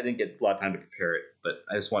context, I didn't get a lot of time to prepare it, but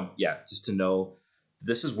I just want, just to know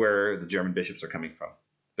this is where the German bishops are coming from.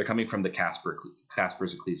 They're coming from the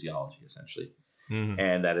Casper's ecclesiology, essentially.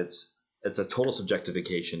 And that it's a total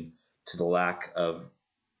subjectification to the lack of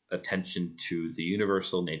attention to the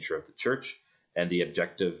universal nature of the church and the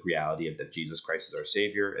objective reality of that Jesus Christ is our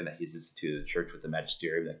Savior and that he's instituted a church with the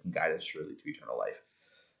magisterium that can guide us surely to eternal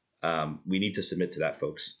life. We need to submit to that,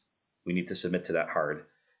 folks. We need to submit to that hard,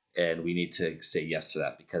 and we need to say yes to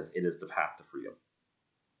that because it is the path to freedom.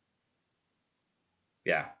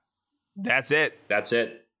 Yeah. That's it. That's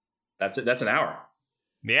an hour.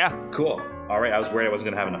 Yeah. Cool. All right. I was worried I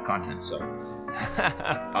wasn't going to have enough content, so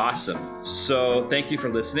awesome. So thank you for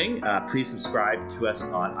listening. Please subscribe to us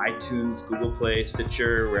on iTunes, Google Play,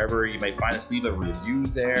 Stitcher, wherever you might find us. Leave a review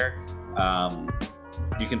there.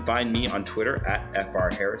 You can find me on Twitter at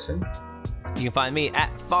FRHarrison. You can find me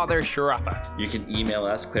at Father Sharapa. You can email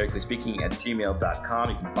us, clericallyspeaking@gmail.com.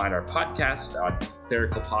 You can find our podcast on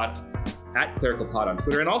 @clericalpod on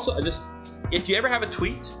Twitter. And also, if you ever have a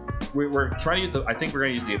tweet, we're trying to use I think we're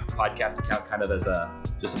going to use the podcast account kind of as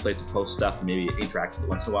just a place to post stuff and maybe interact with it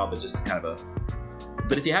once in a while, but just kind of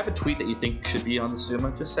but if you have a tweet that you think should be on the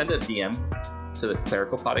Summa, just send a DM to the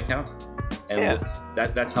Clerical Pod account. And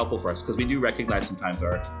that's helpful for us because we do recognize sometimes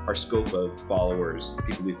our scope of followers,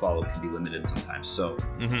 people we follow, can be limited sometimes. So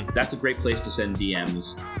that's a great place to send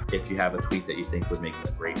DMs if you have a tweet that you think would make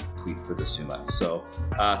a great tweet for the Summa. So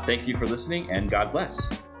thank you for listening, and God bless.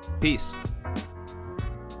 Peace.